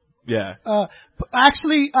 Yeah.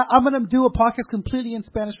 Actually, I'm going to do a podcast completely in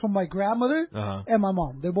Spanish from my grandmother and my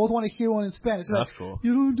mom. They both want to hear one in Spanish. That's cool.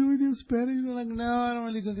 You don't do it in Spanish? You're like, no, I don't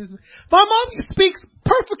really do this. My mom speaks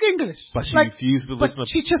perfect English. But she refuses to listen. But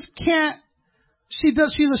she just can't. She's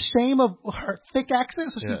ashamed of her thick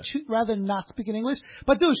accent, so she'd rather not speak in English.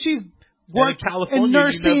 But dude, she's worked in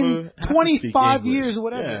nursing 25 years or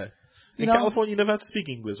whatever. Yeah. In California, you never have to speak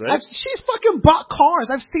English, right? She's fucking bought cars.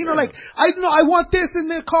 I've seen her I want this in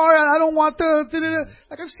the car, and I don't want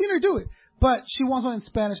like I've seen her do it. But she wants one in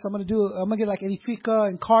Spanish, so I'm gonna get like Edifica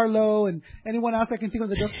and Carlo and anyone else I can think of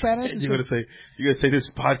that does Spanish. You're gonna say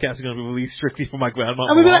this podcast is gonna be released strictly for my grandma.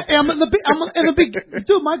 I'm in the big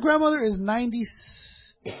dude. My grandmother is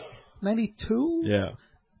 92. Yeah.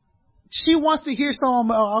 She wants to hear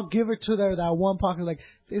some. I'll give her to that one pocket. Like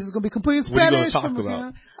this is gonna be complete in Spanish. What are you gonna talk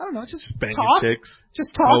about? I don't know. Just Spanish talk. Chicks,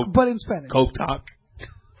 just talk, but in Spanish. Coke talk.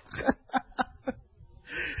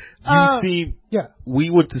 We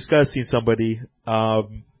were discussing somebody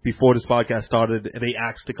before this podcast started, and they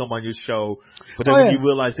asked to come on your show. But then when you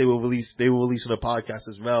realized they were releasing a podcast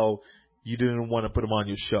as well, you didn't want to put them on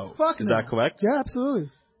your show. Is that correct? Yeah, absolutely.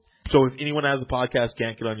 So if anyone has a podcast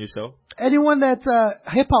can't get on your show? Anyone that's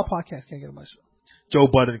hip hop podcast can't get on my show. Joe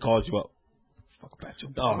Budden calls you up. Fuck about Joe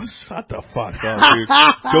Budden. Oh, shut the fuck up, dude.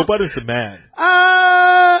 Joe Budden's the man.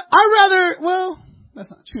 That's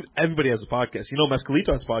not true. Everybody has a podcast. You know,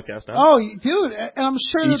 Mescalito has a podcast now. Oh, dude, and I'm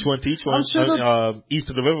sure EachOneTeachOne. I'm sure East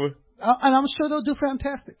of the River. And I'm sure they'll do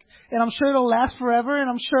fantastic. And I'm sure it'll last forever. And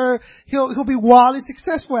I'm sure he'll be wildly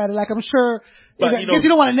successful at it. Like I'm sure, because you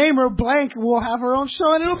don't want to name her blank, we'll have her own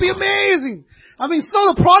show and it'll be amazing. I mean,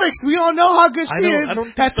 Snow the Products, we all know how good she is. I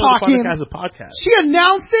don't think at Snow the talking. Product has a podcast. She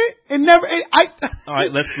announced it and never. All right,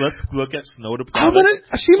 let's look at Snow the Product.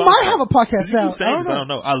 She might have a podcast now. I don't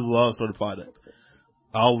know. I love Snow the Product.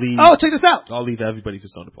 Check this out. I'll leave everybody for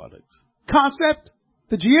Snow the Products. Concept,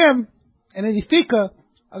 the GM, and Edifica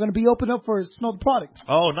are going to be opened up for Snow the Product.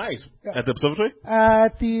 Oh, nice. Yeah. At the observatory?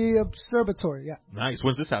 At the observatory, yeah. Nice.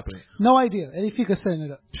 When's this happening? No idea. Edifica's setting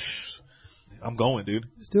it up. I'm going, dude.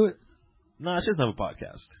 Let's do it. No, she doesn't have a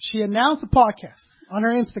podcast. She announced the podcast on her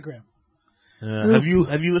Instagram. Have you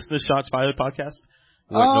listened to Shots Fired podcast?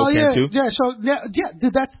 Yeah, dude,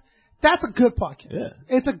 that's a good podcast. Yeah.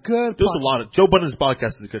 It's a good podcast. There's a lot of Joe Budden's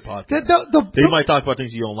podcast is a good podcast. They might talk about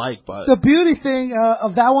things you don't like, but the beauty thing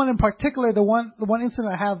of that one in particular, the one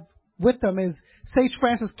incident I have with them is Sage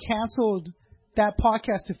Francis canceled that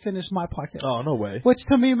podcast to finish my podcast. Oh, no way. Which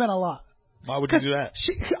to me meant a lot. Why would you do that?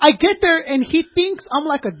 I get there and he thinks I'm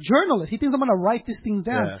like a journalist. He thinks I'm going to write these things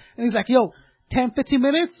down. Yeah. And he's like, yo, 10, 15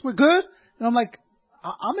 minutes, we're good? And I'm like,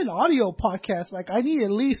 I'm an audio podcast. Like, I need at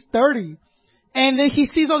least 30. And then he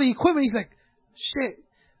sees all the equipment. He's like, shit,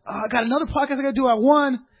 I got another podcast I got to do at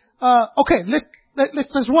 1. Okay,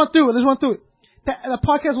 let's run through it. The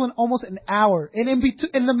podcast went almost an hour. And in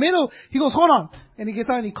the middle, he goes, hold on. And he gets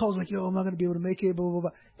on and he calls like, yo, I'm not going to be able to make it, blah, blah,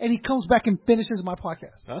 blah. And he comes back and finishes my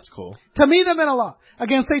podcast. That's cool. To me, that meant a lot.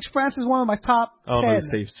 Again, Sage Francis is one of my top 10. No,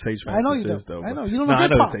 Sage Francis. I know you don't. Though, I know. You don't know I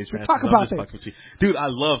know hip-hop. Sage Francis. Talk about this. Dude, I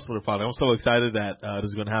love Slaughter Product. I'm so excited that this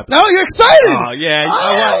is going to happen. No, you're excited!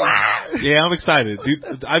 Yeah, I'm excited.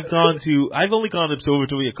 Dude, I've only gone to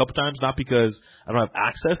Observatory a couple times, not because I don't have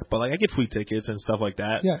access, but like I get free tickets and stuff like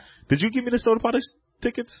that. Yeah. Did you give me the Slaughter Product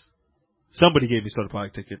tickets? Somebody gave me Slaughter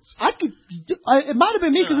Product tickets. It might have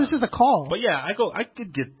been me because it's just a call. But yeah, I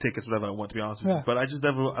could get tickets whenever I want, to be honest with you. But I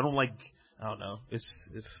don't know.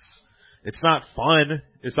 It's not fun.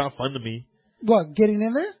 It's not fun to me. What, getting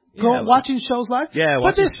in there? Watching shows live? Yeah,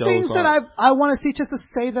 watching shows live. But there's things that I want to see just to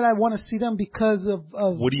say that I want to see them because of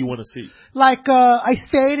what do you want to see? Like, I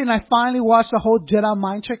stayed and I finally watched the whole Jedi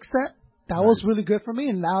Mind Trick set. That was really good for me,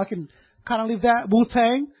 and now I can kind of leave that.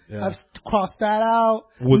 Wu-Tang. Yeah. I've crossed that out.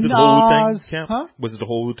 Was it the whole Wu-Tang camp? Huh? Was it the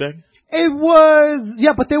whole Wu-Tang? It was,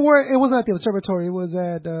 yeah, but it wasn't at the observatory. It was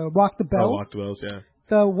at Rock the Bells. Oh, Rock the Bells,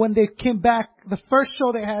 yeah. When they came back, the first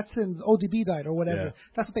show they had since ODB died or whatever. Yeah.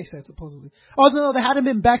 That's what they said, supposedly. Oh, no, they hadn't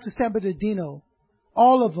been back to San Bernardino.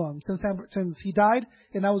 All of them since he died,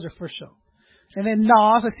 and that was their first show. And then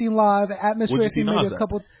Nas, I seen live. Atmosphere, I seen maybe a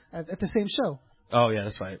couple at the same show. Oh, yeah,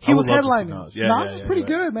 that's right. He was headlining. Nas is pretty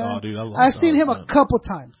good, man. Oh, dude, I love I've seen him a couple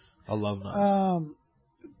times. I love Nas.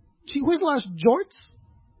 Where's the last Jorts?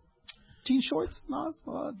 Jean Shorts? Nas?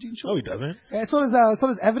 Jean Shorts? No, he doesn't. Yeah, so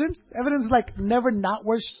does Evidence. Evidence like never not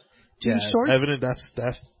wears jean shorts. Evidence.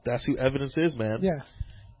 That's who Evidence is, man. Yeah.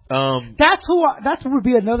 That would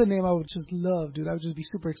be another name I would just love, dude. I would just be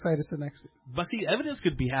super excited to sit next to. But see, Evidence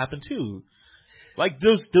could happen too. Like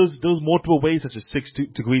there's multiple ways such as 6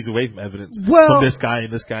 degrees away from Evidence. Well, from this guy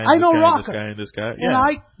and this guy and I this know guy Rocka. and this guy and this guy. Yeah. And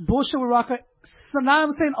I bullshit with Rocka. So now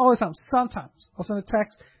I'm saying all the time. Sometimes I'll send a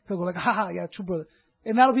text. He'll go like, haha, yeah, true brother.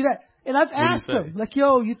 And that'll be that. And I've asked him, like,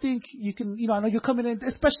 yo, you think you can, I know you're coming in,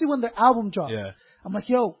 especially when their album drops. Yeah. I'm like,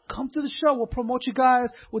 yo, come to the show. We'll promote you guys.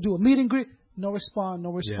 We'll do a meet and greet. No respond.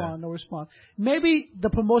 Maybe the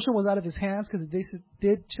promotion was out of his hands because they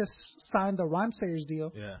did just sign the Rhyme Sayers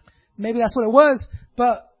deal. Yeah. Maybe that's what it was.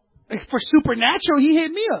 But for Supernatural, he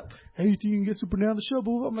hit me up. Hey, you think you can get Supernatural on the show?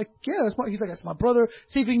 Boo? I'm like, yeah, he's like, that's my brother.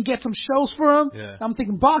 See if we can get some shows for him. Yeah. I'm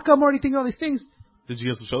thinking Baca. I'm already thinking all these things. Did you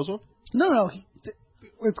get some shows for him? No.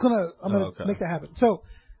 I'm gonna make that happen. So,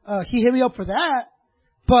 he hit me up for that.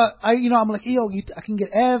 But I'm like, yo, I can get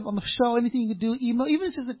Ev on the show. Anything you could do, email, even if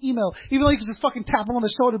it's just an email, even though you can just fucking tap him on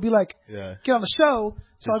the shoulder, be like, get on the show.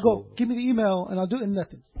 So I go, give me the email, and I'll do it in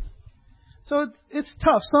nothing. So it's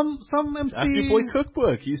tough. Some MCs. That's your boy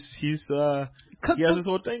Cookbook. He has his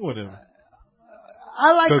whole thing with him.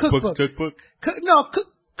 I like Cookbook.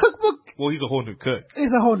 Cookbook. Well, he's a whole new cook.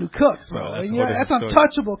 He's a whole new cook, bro. That's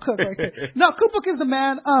untouchable cook right there. No, Cookbook is the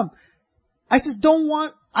man. I just don't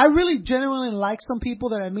want. I really genuinely like some people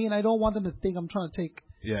that I mean. I don't want them to think I'm trying to take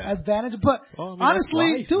advantage. But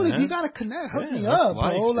honestly, life, dude, man. If you gotta connect, hook me up,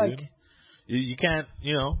 life, bro. Dude. Like. You can't,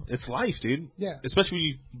 it's life, dude. Yeah.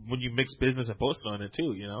 Especially when you mix business and post on it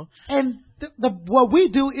too, And what we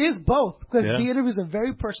do is both because the interviews are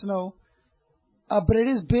very personal, but it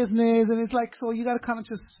is business, and it's like so you got to kind of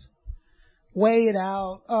just weigh it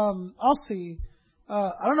out. I'll see.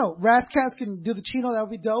 I don't know. Rathcast can do the Chino. That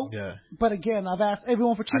would be dope. Yeah. But again, I've asked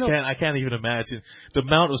everyone for Chino. I can't even imagine the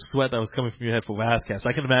amount of sweat that was coming from your head for Rathcast.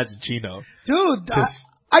 I can imagine Chino. Dude,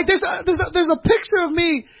 there's a picture of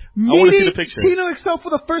me meeting Chino Excel for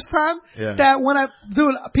the first time. Yeah. That when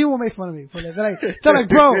people make fun of me for that. They're like,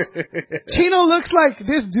 bro, Chino looks like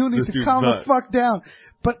this dude needs to calm the fuck down.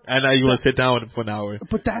 But and now you want to sit down with him for an hour.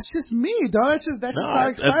 But that's just me, dog. That's just how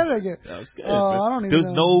excited I get. That's good. I don't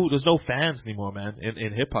even know. There's no fans anymore, man.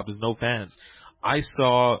 In hip hop, there's no fans. I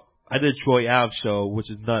did a Troy Ave show,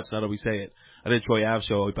 which is nuts. Now that we say it, I did a Troy Ave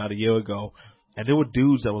show about a year ago. And there were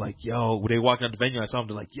dudes that were like, yo, when they walked out the venue, I saw them,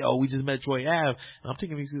 they're like, yo, we just met Troy Ave. And I'm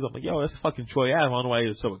thinking these dudes, I'm like, yo, that's fucking Troy Ave. I don't know why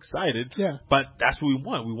you're so excited. Yeah. But that's what we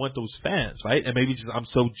want. We want those fans, right? And maybe just I'm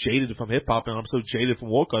so jaded from hip hop and I'm so jaded from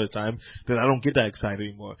work all the time that I don't get that excited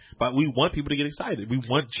anymore. But we want people to get excited.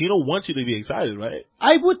 Chino wants you to be excited, right?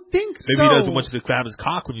 I would think so. Maybe he doesn't want you to grab his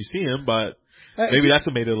cock when you see him, but maybe that's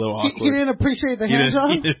what made it a little awkward. He didn't appreciate the hand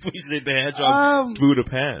job? He didn't appreciate the hand job through the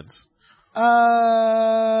pants.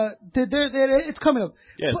 It's coming up.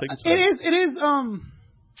 Yeah, it is.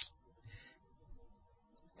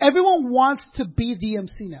 Everyone wants to be the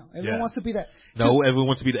MC now. Everyone wants to be that. No, everyone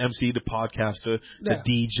wants to be the MC, the podcaster, the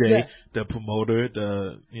DJ, the promoter,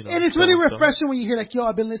 And it's really refreshing when you hear like, yo,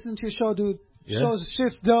 I've been listening to your show, dude.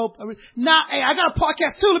 Shit's dope. Hey, I got a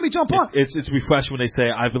podcast too. Let me jump on. It's refreshing when they say,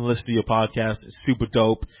 I've been listening to your podcast. It's super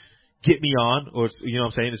dope. get me on, or you know what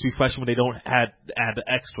I'm saying? It's refreshing when they don't add the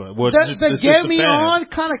extra. Well, The get me on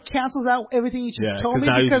kind of cancels out everything you just told me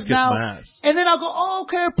because now, and then I'll go, oh,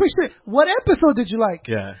 okay, I appreciate it. What episode did you like?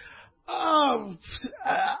 Yeah.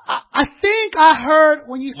 I think I heard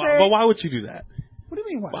when you said. But why would you do that? What do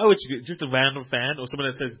you mean? Why would you do just a random fan or someone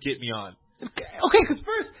that says get me on? Okay, because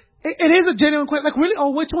first. It is a genuine question. Like, really?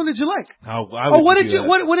 Oh, which one did you like? What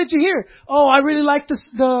did you hear? Oh, I really like this.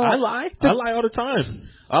 I lie all the time.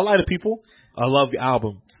 I lie to people. I love the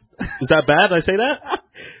album. Is that bad? Did I say that?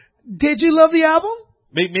 Did you love the album?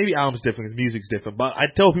 Maybe album's different because music's different. But I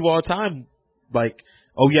tell people all the time, like,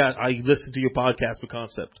 oh yeah, I listened to your podcast for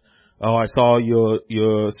Concept. Oh, I saw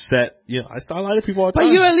your set. You know, I lie to people all the time.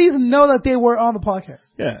 But you at least know that they were on the podcast.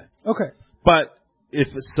 Yeah. Okay. But if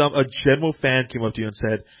a general fan came up to you and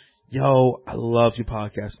said, yo, I love your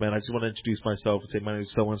podcast, man. I just want to introduce myself and say my name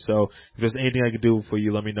is so-and-so. If there's anything I can do for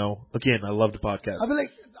you, let me know. Again, I love the podcast. I'll be like,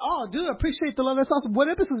 oh, dude, I appreciate the love. That's awesome. What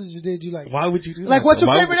episodes did you like? Why would you do that? Like, what's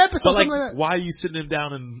your favorite episode? But like, why are you sitting him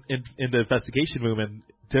down in the investigation room and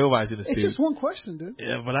terrorizing this dude? It's just one question, dude.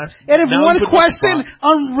 Yeah, but that's... And if one question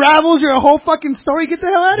unravels your whole fucking story, get the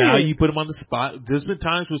hell out of here. Now you put him on the spot. There's been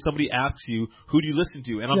times where somebody asks you, who do you listen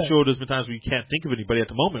to? And I'm sure there's been times where you can't think of anybody at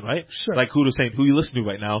the moment, right? Sure. Like who you listen to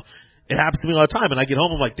right now. It happens to me all the time, and I get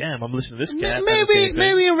home, I'm like, damn, I'm listening to this cat.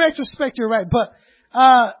 Maybe in retrospect you're right, but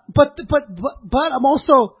I'm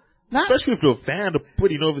also not. Especially if you're a fan, they're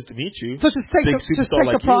pretty nervous to meet you. So just take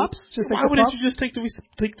the props. Why wouldn't you just take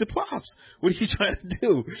the props? What are you trying to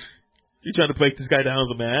do? You trying to break this guy down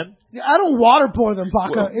as a man? Yeah, I don't waterboard them,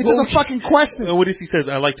 Baca. It's just a fucking question. What if he says,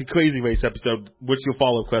 I like the Crazy Race episode? What's your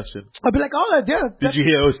follow-up question? I'll be like, oh, did you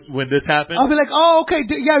hear when this happened? I'll be like, oh, okay,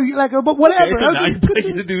 but whatever. Okay, so now you're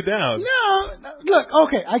breaking the dude down. No, look,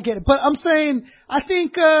 okay, I get it. But I'm saying, I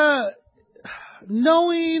think,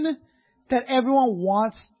 knowing that everyone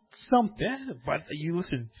wants something. Yeah, but you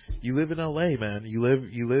live in LA, man. You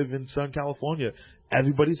live in Southern California.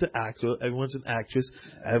 Everybody's an actor, everyone's an actress,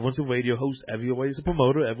 everyone's a radio host, everybody's a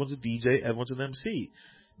promoter, everyone's a DJ, everyone's an MC.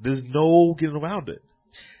 There's no getting around it.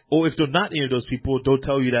 Or if they're not any of those people, they'll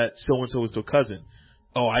tell you that so-and-so is their cousin.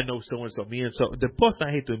 Oh, I know so-and-so, me and so. The person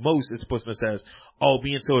I hate the most is the person that says, oh,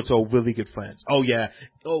 me and so-and-so are really good friends. Oh, yeah.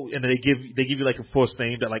 Oh, and they give you like a first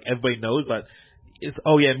name that like everybody knows, but it's,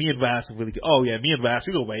 oh, yeah, me and Ras are really good. Oh, yeah, me and Ras,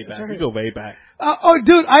 we go way back. We go way back.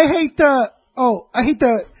 Dude, I hate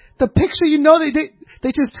the picture,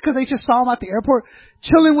 they just saw him at the airport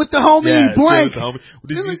chilling with the homie blank.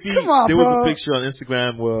 Did you see? Come on, there was a picture on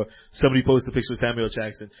Instagram where somebody posted a picture of Samuel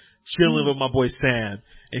Jackson chilling with my boy Sam,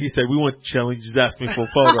 and he said, "We weren't chilling, just asked me for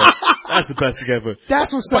a photo." That's the best thing ever. That's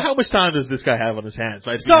what's up. But how much time does this guy have on his hands?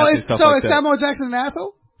 Right? So is Samuel Jackson an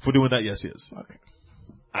asshole for doing that? Yes, he is. Okay.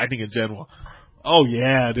 I think in general. Oh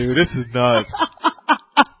yeah, dude, this is nuts.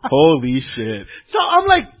 Holy shit. So I'm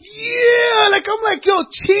like, yo,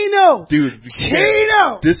 Chino. Dude,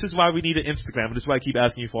 Chino. This is why we need an Instagram. This is why I keep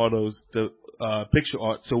asking you for all those picture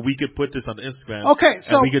art, so we could put this on the Instagram. Okay,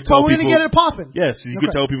 so we're going to get it popping. Yes, you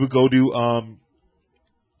could tell people go to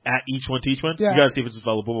at EachOneTeachOne. Yeah. You gotta see if it's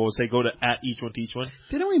available. We'll say go to at EachOneTeachOne.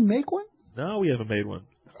 Didn't we make one? No, we haven't made one.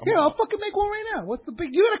 Yeah, I'll fucking make one right now. What's the big?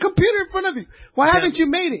 You got a computer in front of you. Why haven't you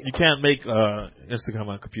made it? You can't make Instagram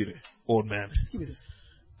on a computer, old man. Give me this.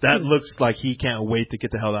 That looks like he can't wait to get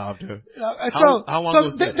the hell out of there. How long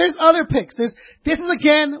was this? There's other pics. This is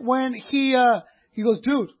again when he goes,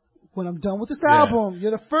 dude, when I'm done with this album, you're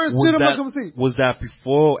the first dude I'm gonna come see. Was that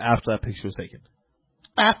before or after that picture was taken?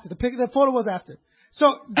 After the photo was after. So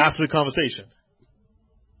after the conversation.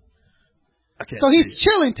 So he's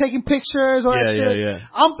chilling, taking pictures or that shit. Yeah.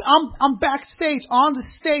 I'm backstage on the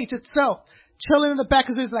stage itself, chilling in the back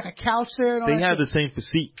because there's like a couch there. And all they have the same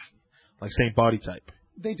physique, like same body type.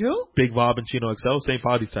 They do? Big Bob and Chino XL, same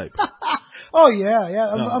body type. Oh yeah.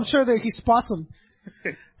 I'm sure that he spots them.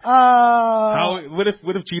 What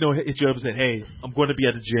if Chino hit you up and said, "Hey, I'm going to be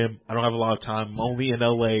at the gym. I don't have a lot of time. I'm only in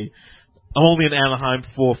LA. I'm only in Anaheim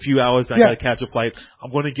for a few hours. And I got to catch a flight.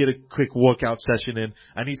 I'm going to get a quick workout session in.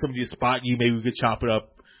 I need somebody to spot you. Maybe we could chop it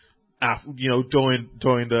up after, during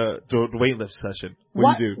the weightlifting session."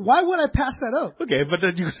 What do you do? Why would I pass that up? Okay, but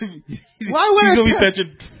then you're going to be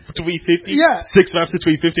benching 350? Yeah. 6 reps to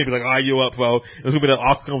 350 and be like, you up, bro. There's going to be that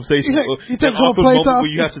awkward conversation. You take a couple plates off.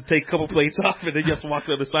 Where you have to take a couple plates off and then you have to walk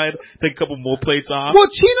to the other side, take a couple more plates off. Well,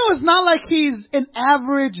 Chino is not like he's an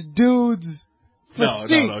average dude's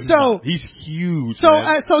No. He's huge.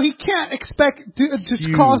 So he can't expect to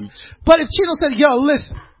cause. But if Chino said, "Yo,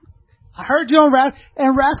 listen, I heard you on Ras,"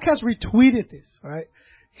 and Rascast retweeted this, right?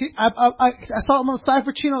 I saw him on the side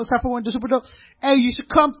for Chino, the side for one, super dope. Hey, you should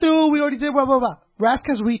come through. We already did blah blah blah.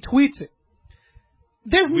 Rascast retweets it.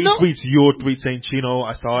 There's retweets your tweet saying Chino.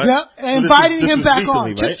 I saw it. Yeah, inviting him back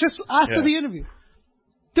recently, on right? just after the interview.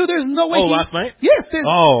 Dude, there's no way. Last night? Yes. There's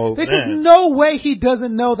just no way he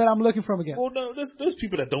doesn't know that I'm looking for him again. Well, no, there's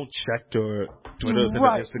people that don't check their Twitters and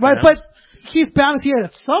right, Instagrams. right, but he's bound to see it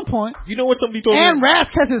at some point. You know what somebody told me? And Rask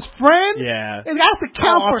has his friend. Yeah, it has to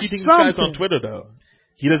count for do you think something. this guy's on Twitter though?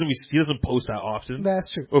 He doesn't post that often. That's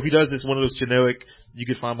true. Or if he does, it's one of those generic. You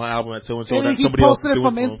can find my album at so and so. And he posted it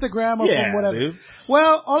from Instagram or from whatever. Dude.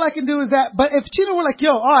 Well, all I can do is that. But if Chino were like,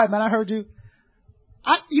 "Yo, all right, man, I heard you.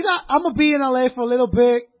 I'm gonna be in LA for a little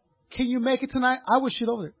bit. Can you make it tonight?" I would shoot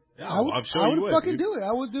over there. Yeah, I'm sure you would. I would fucking do it.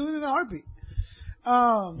 I would do it in a heartbeat.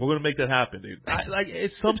 We're gonna make that happen, dude.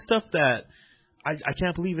 It's some stuff that I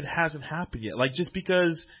can't believe it hasn't happened yet. Like, just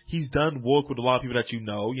because he's done work with a lot of people that you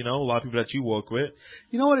know, a lot of people that you work with.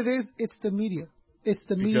 You know what it is? It's the media. It's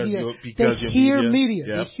the media. Because they hear media.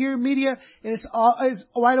 Yeah. They hear media, and it's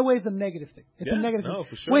right away is a negative thing. It's a negative thing.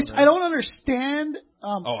 For sure, which man. I don't understand.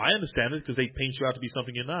 I understand it because they paint you out to be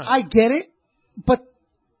something you're not. I get it, but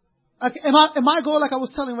and my goal, like I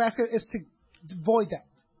was telling Rasker, is to avoid that.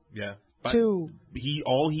 Yeah.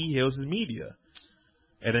 All he hears is media.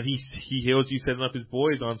 And then he hears you setting up his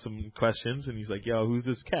boys on some questions, and he's like, "Yo, who's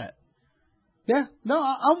this cat?" Yeah, no,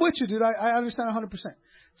 I'm with you, dude. I understand 100%.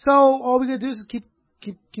 So all we gotta do is keep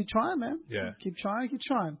trying, man. Yeah, keep trying.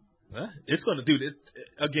 It's gonna, dude.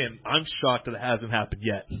 Again, I'm shocked that it hasn't happened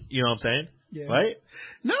yet. You know what I'm saying? Yeah. Right?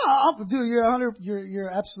 No, dude, you're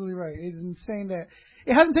absolutely right. It's insane that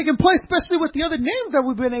it hasn't taken place, especially with the other names that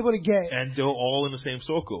we've been able to get. And they're all in the same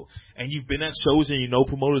circle. And you've been at shows and you know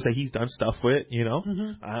promoters that he's done stuff with,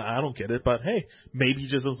 Mm-hmm. I don't get it, but hey, maybe he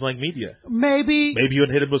just doesn't like media. Maybe you would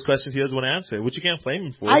hit him with questions he doesn't want to answer, which you can't blame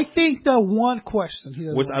him for. I think the one question he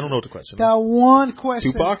doesn't want to answer. I don't know what the question is. The one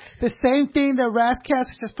question. Tupac? The same thing that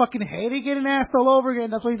Razzcast just fucking hated getting asked all over again.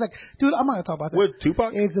 That's why he's like, dude, I'm not going to talk about that. With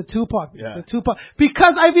Tupac? It's the Tupac. Yeah. The Tupac.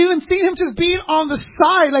 Because I've even seen him just being on the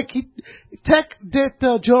side, like Tech did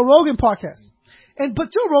the Joe Rogan podcast.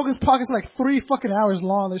 But Joe Rogan's podcast is like 3 fucking hours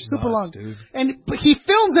long. They're super long. Dude. But he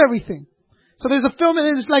films everything. So there's a film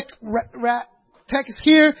and it's like Tech is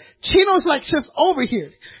here. Chino's like just over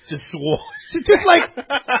here. Just swole. Just like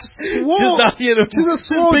swole. Just not here. Just a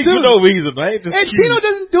swole dude. For no reason, right? Just and Chino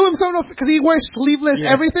doesn't do himself because he wears sleeveless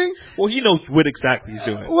everything. Well, he knows what exactly he's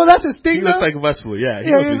doing. Well, that's his thing. He looks like a wrestler. Yeah,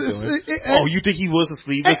 he knows what he's doing. You think he wears a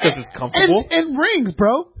sleeveless because it's comfortable? And rings,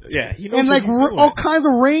 bro. Yeah, he knows. And like all kinds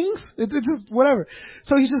of rings. It's just whatever.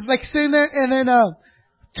 So he's just like sitting there, and then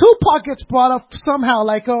Tupac gets brought up somehow,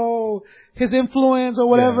 like his influence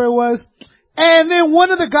or whatever it was. And then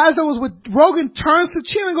one of the guys that was with Rogan turns to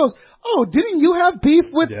Chino and goes, "Oh, didn't you have beef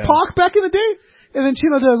with Pac back in the day?" And then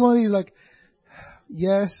Chino does one of these like,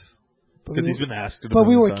 "Yes." Because he's been asked. But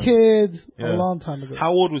we were kids a long time ago.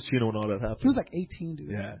 How old was Chino when all that happened? He was like 18,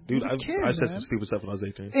 dude. Yeah, dude. I said some stupid stuff when I was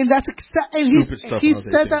 18. And that's exactly. He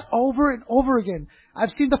said that over and over again. I've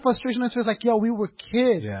seen the frustration on his face. Like, yo, we were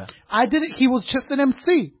kids. Yeah. I didn't. He was just an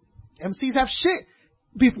MC. MCs have shit.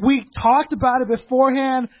 We talked about it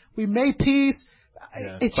beforehand. We made peace.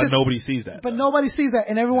 Yeah. But nobody sees that. But nobody sees that.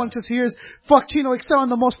 And everyone just hears, fuck Chino XL,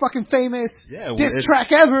 the most fucking famous diss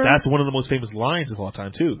track ever. That's one of the most famous lines of all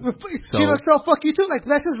time, too. Chino XL, fuck you, too. Like,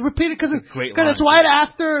 let's just repeat it because it's right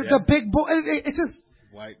after the big boy. It's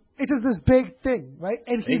just this big thing, right?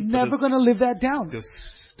 And he's never going to live that down.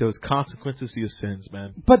 There's consequences to your sins,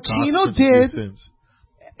 man. But Chino did.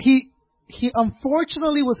 He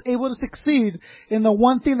unfortunately was able to succeed in the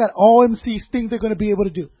one thing that all MCs think they're going to be able to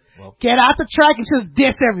do. Well, get out the track and just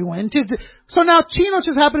diss everyone. So now Chino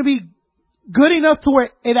just happened to be good enough to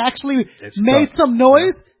where it actually made some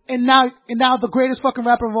noise, and now the greatest fucking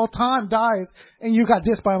rapper of all time dies, and you got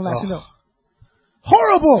dissed by him last know.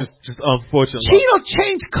 Horrible. Just unfortunate. Chino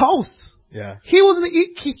changed coasts. Yeah.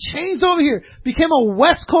 He changed over here, became a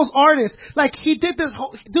West Coast artist. Like, he did this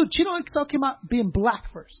whole, dude, Chino XL came out being black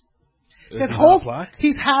first. He's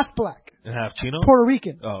half black. And half Chino? Puerto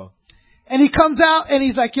Rican. Oh. And he comes out and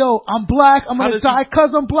he's like, yo, I'm black. I'm going to die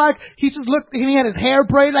because I'm black. He just looked, and he had his hair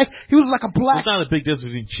braided like, he was like a black. There's not a big difference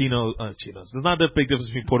between Chinos. There's not a big difference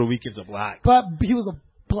between Puerto Ricans and blacks. But he was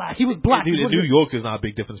black. He was black. In New York, there's not a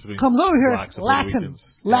big difference between comes over here, blacks and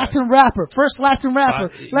Latin rapper. First Latin rapper.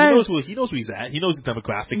 He knows where he's at. He knows his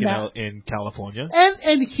demographic in California.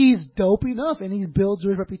 And he's dope enough, and he builds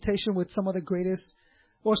a reputation with some of the greatest,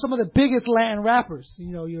 or some of the biggest Latin rappers,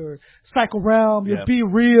 your Psycho Realm, your Be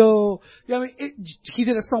Real. I mean, he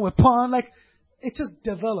did a song with Pun. Like, it just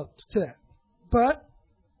developed to that. But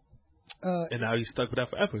and now he's stuck with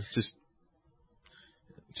that forever. Just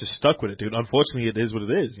just stuck with it, dude. Unfortunately, it is what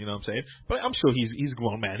it is. You know what I'm saying? But I'm sure he's a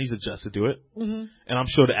grown man. He's adjusted to it. Mm-hmm. And I'm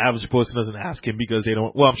sure the average person doesn't ask him because they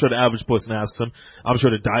don't. Well, I'm sure the average person asks him. I'm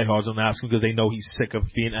sure the diehards don't ask him because they know he's sick of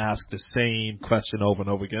being asked the same question over and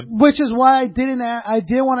over again. Which is why I did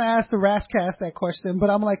want to ask the Rascast that question, but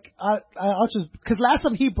I'm like, I'll just, because last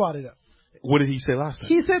time he brought it up. What did he say last time?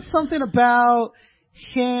 He said something about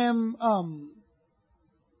him,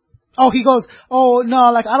 he goes,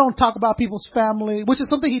 no, like, I don't talk about people's family, which is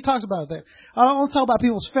something he talks about there. I don't talk about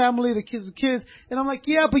people's family, the kids. And I'm like,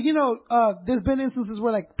 yeah, but there's been instances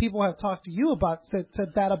where, like, people have talked to you about, said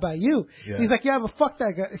that about you. Yeah. He's like, yeah, but fuck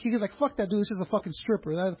that guy. He's like, fuck that dude. This is a fucking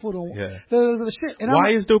stripper. That fool don't, the shit. And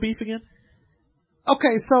why is there beef again?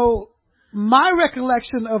 Okay, so my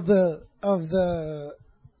recollection of the,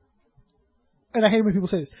 and I hate when people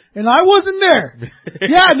say this, and I wasn't there.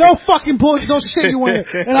 Yeah, no fucking bullshit, no shit you weren't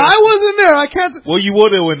there. And I wasn't there, I can't. Well, you were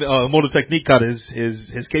there when Motor Technique got his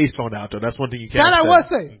case thrown out, though. That's one thing you can't say. That I was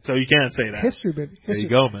saying. So you can't say that. History, baby. History. There you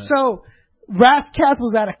go, man. So, Rascast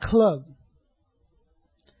was at a club.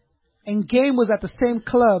 And Game was at the same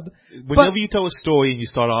club. Whenever you tell a story and you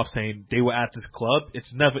start off saying they were at this club, it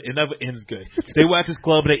never ends good. They were at this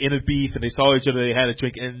club and they ended beef and they saw each other, they had a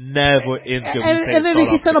drink, and it never ends good. And then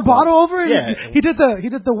he sent a bottle over and he did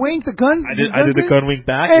the wink, the gun. I did the gun wink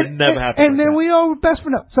back. It never happened. And then we all were best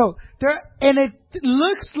friends up. So it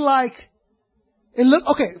looks like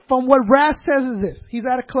from what Raz says is this. He's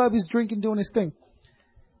at a club, he's drinking, doing his thing.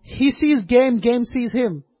 He sees Game sees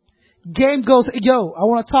him. Game goes, yo, I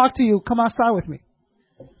want to talk to you. Come outside with me.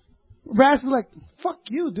 Raz is like, fuck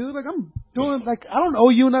you, dude. Like, I'm doing, like, I don't owe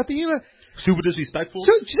you nothing. Super disrespectful.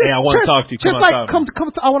 Hey, I want to talk to you. Come outside. Come,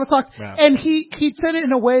 I want to talk. Yeah. And he said it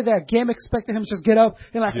in a way that Game expected him to just get up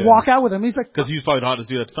and walk out with him. He's like, because he was probably the hardest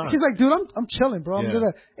dude at the time. He's like, dude, I'm chilling, bro.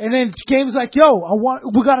 And then Game's like, yo,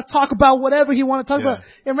 we got to talk about whatever he want to talk about.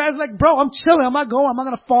 And Raz is like, bro, I'm chilling. I'm not going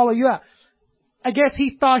to follow you out. I guess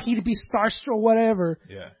he thought he'd be starstruck or whatever.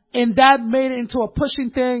 Yeah. And that made it into a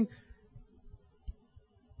pushing thing.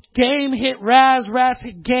 Game hit Raz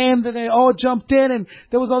hit Game, then they all jumped in and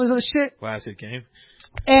there was all this other shit. Raz hit Game.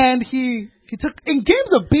 And he took, and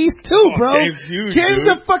Game's a beast too, bro. Game's huge, Game's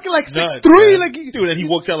dude. A fucking like 6'3", like dude, and he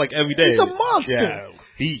works out like every day. He's a monster. Yeah,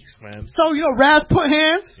 beast, man. So, Raz put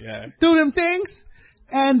hands, do them things,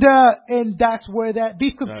 and that's where that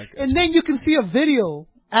beef comes. And then you can see a video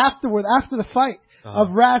after the fight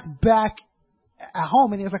of Raz back at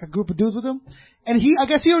home, and he has like a group of dudes with him, and I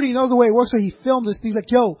guess he already knows the way it works, so he filmed this. He's like,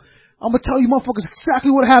 yo, I'm gonna tell you motherfuckers exactly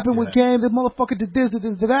what happened with Game. This motherfucker did this, did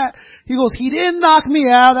that. He goes, he didn't knock me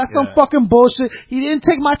out. That's some fucking bullshit. He didn't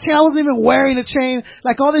take my chain. I wasn't even wearing a chain.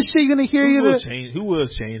 Like all this shit you're gonna hear. Who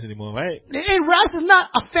wears chains anymore, right? And Raz is not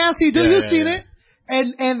a fancy dude. You've seen it.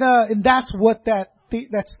 And that's what that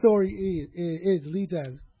story leads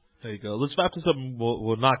as. There you go. Let's wrap this up and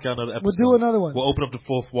we'll knock out another episode. We'll do another one. We'll open up the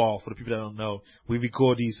fourth wall for the people that don't know. We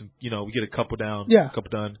record these and, we get a couple down, a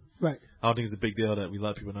couple done. Right. I don't think it's a big deal that we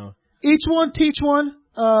let people know. Each one, teach one,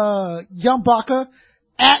 Young Baka,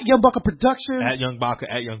 at Young Baka Productions. At Young Baka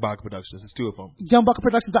Productions. It's two of them.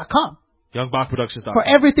 YoungBakaProductions.com. YoungBakaProductions.com. For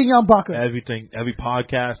everything Young Baka. Everything, every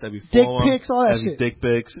podcast, every forum. Dick pics, all that shit. Dick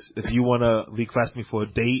pics. If you want to request me for a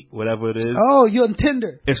date, whatever it is. Oh, you're on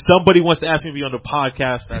Tinder. If somebody wants to ask me to be on the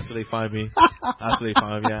podcast, that's where they find me. That's where they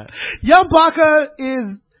find me at. Young Baka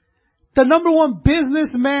is the number one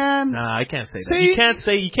businessman. Nah, I can't say that. You can't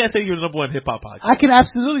say you're the number one hip hop podcast. I can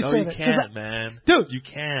absolutely say that. You can't, man. Dude. You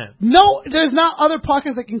can't. No, there's not other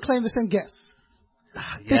podcasts that can claim the same guests.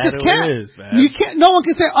 They just can't. Is, man. You can't. No one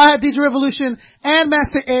can say I had DJ Revolution and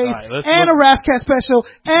Master Ace and a Rascat special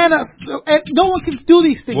and no one can do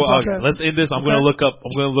these things. Well, okay, let's end this. I'm gonna look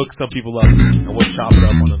some people up and we'll chop it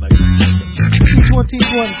up on the next one. Each one, teach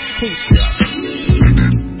one. Peace.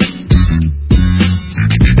 Yeah.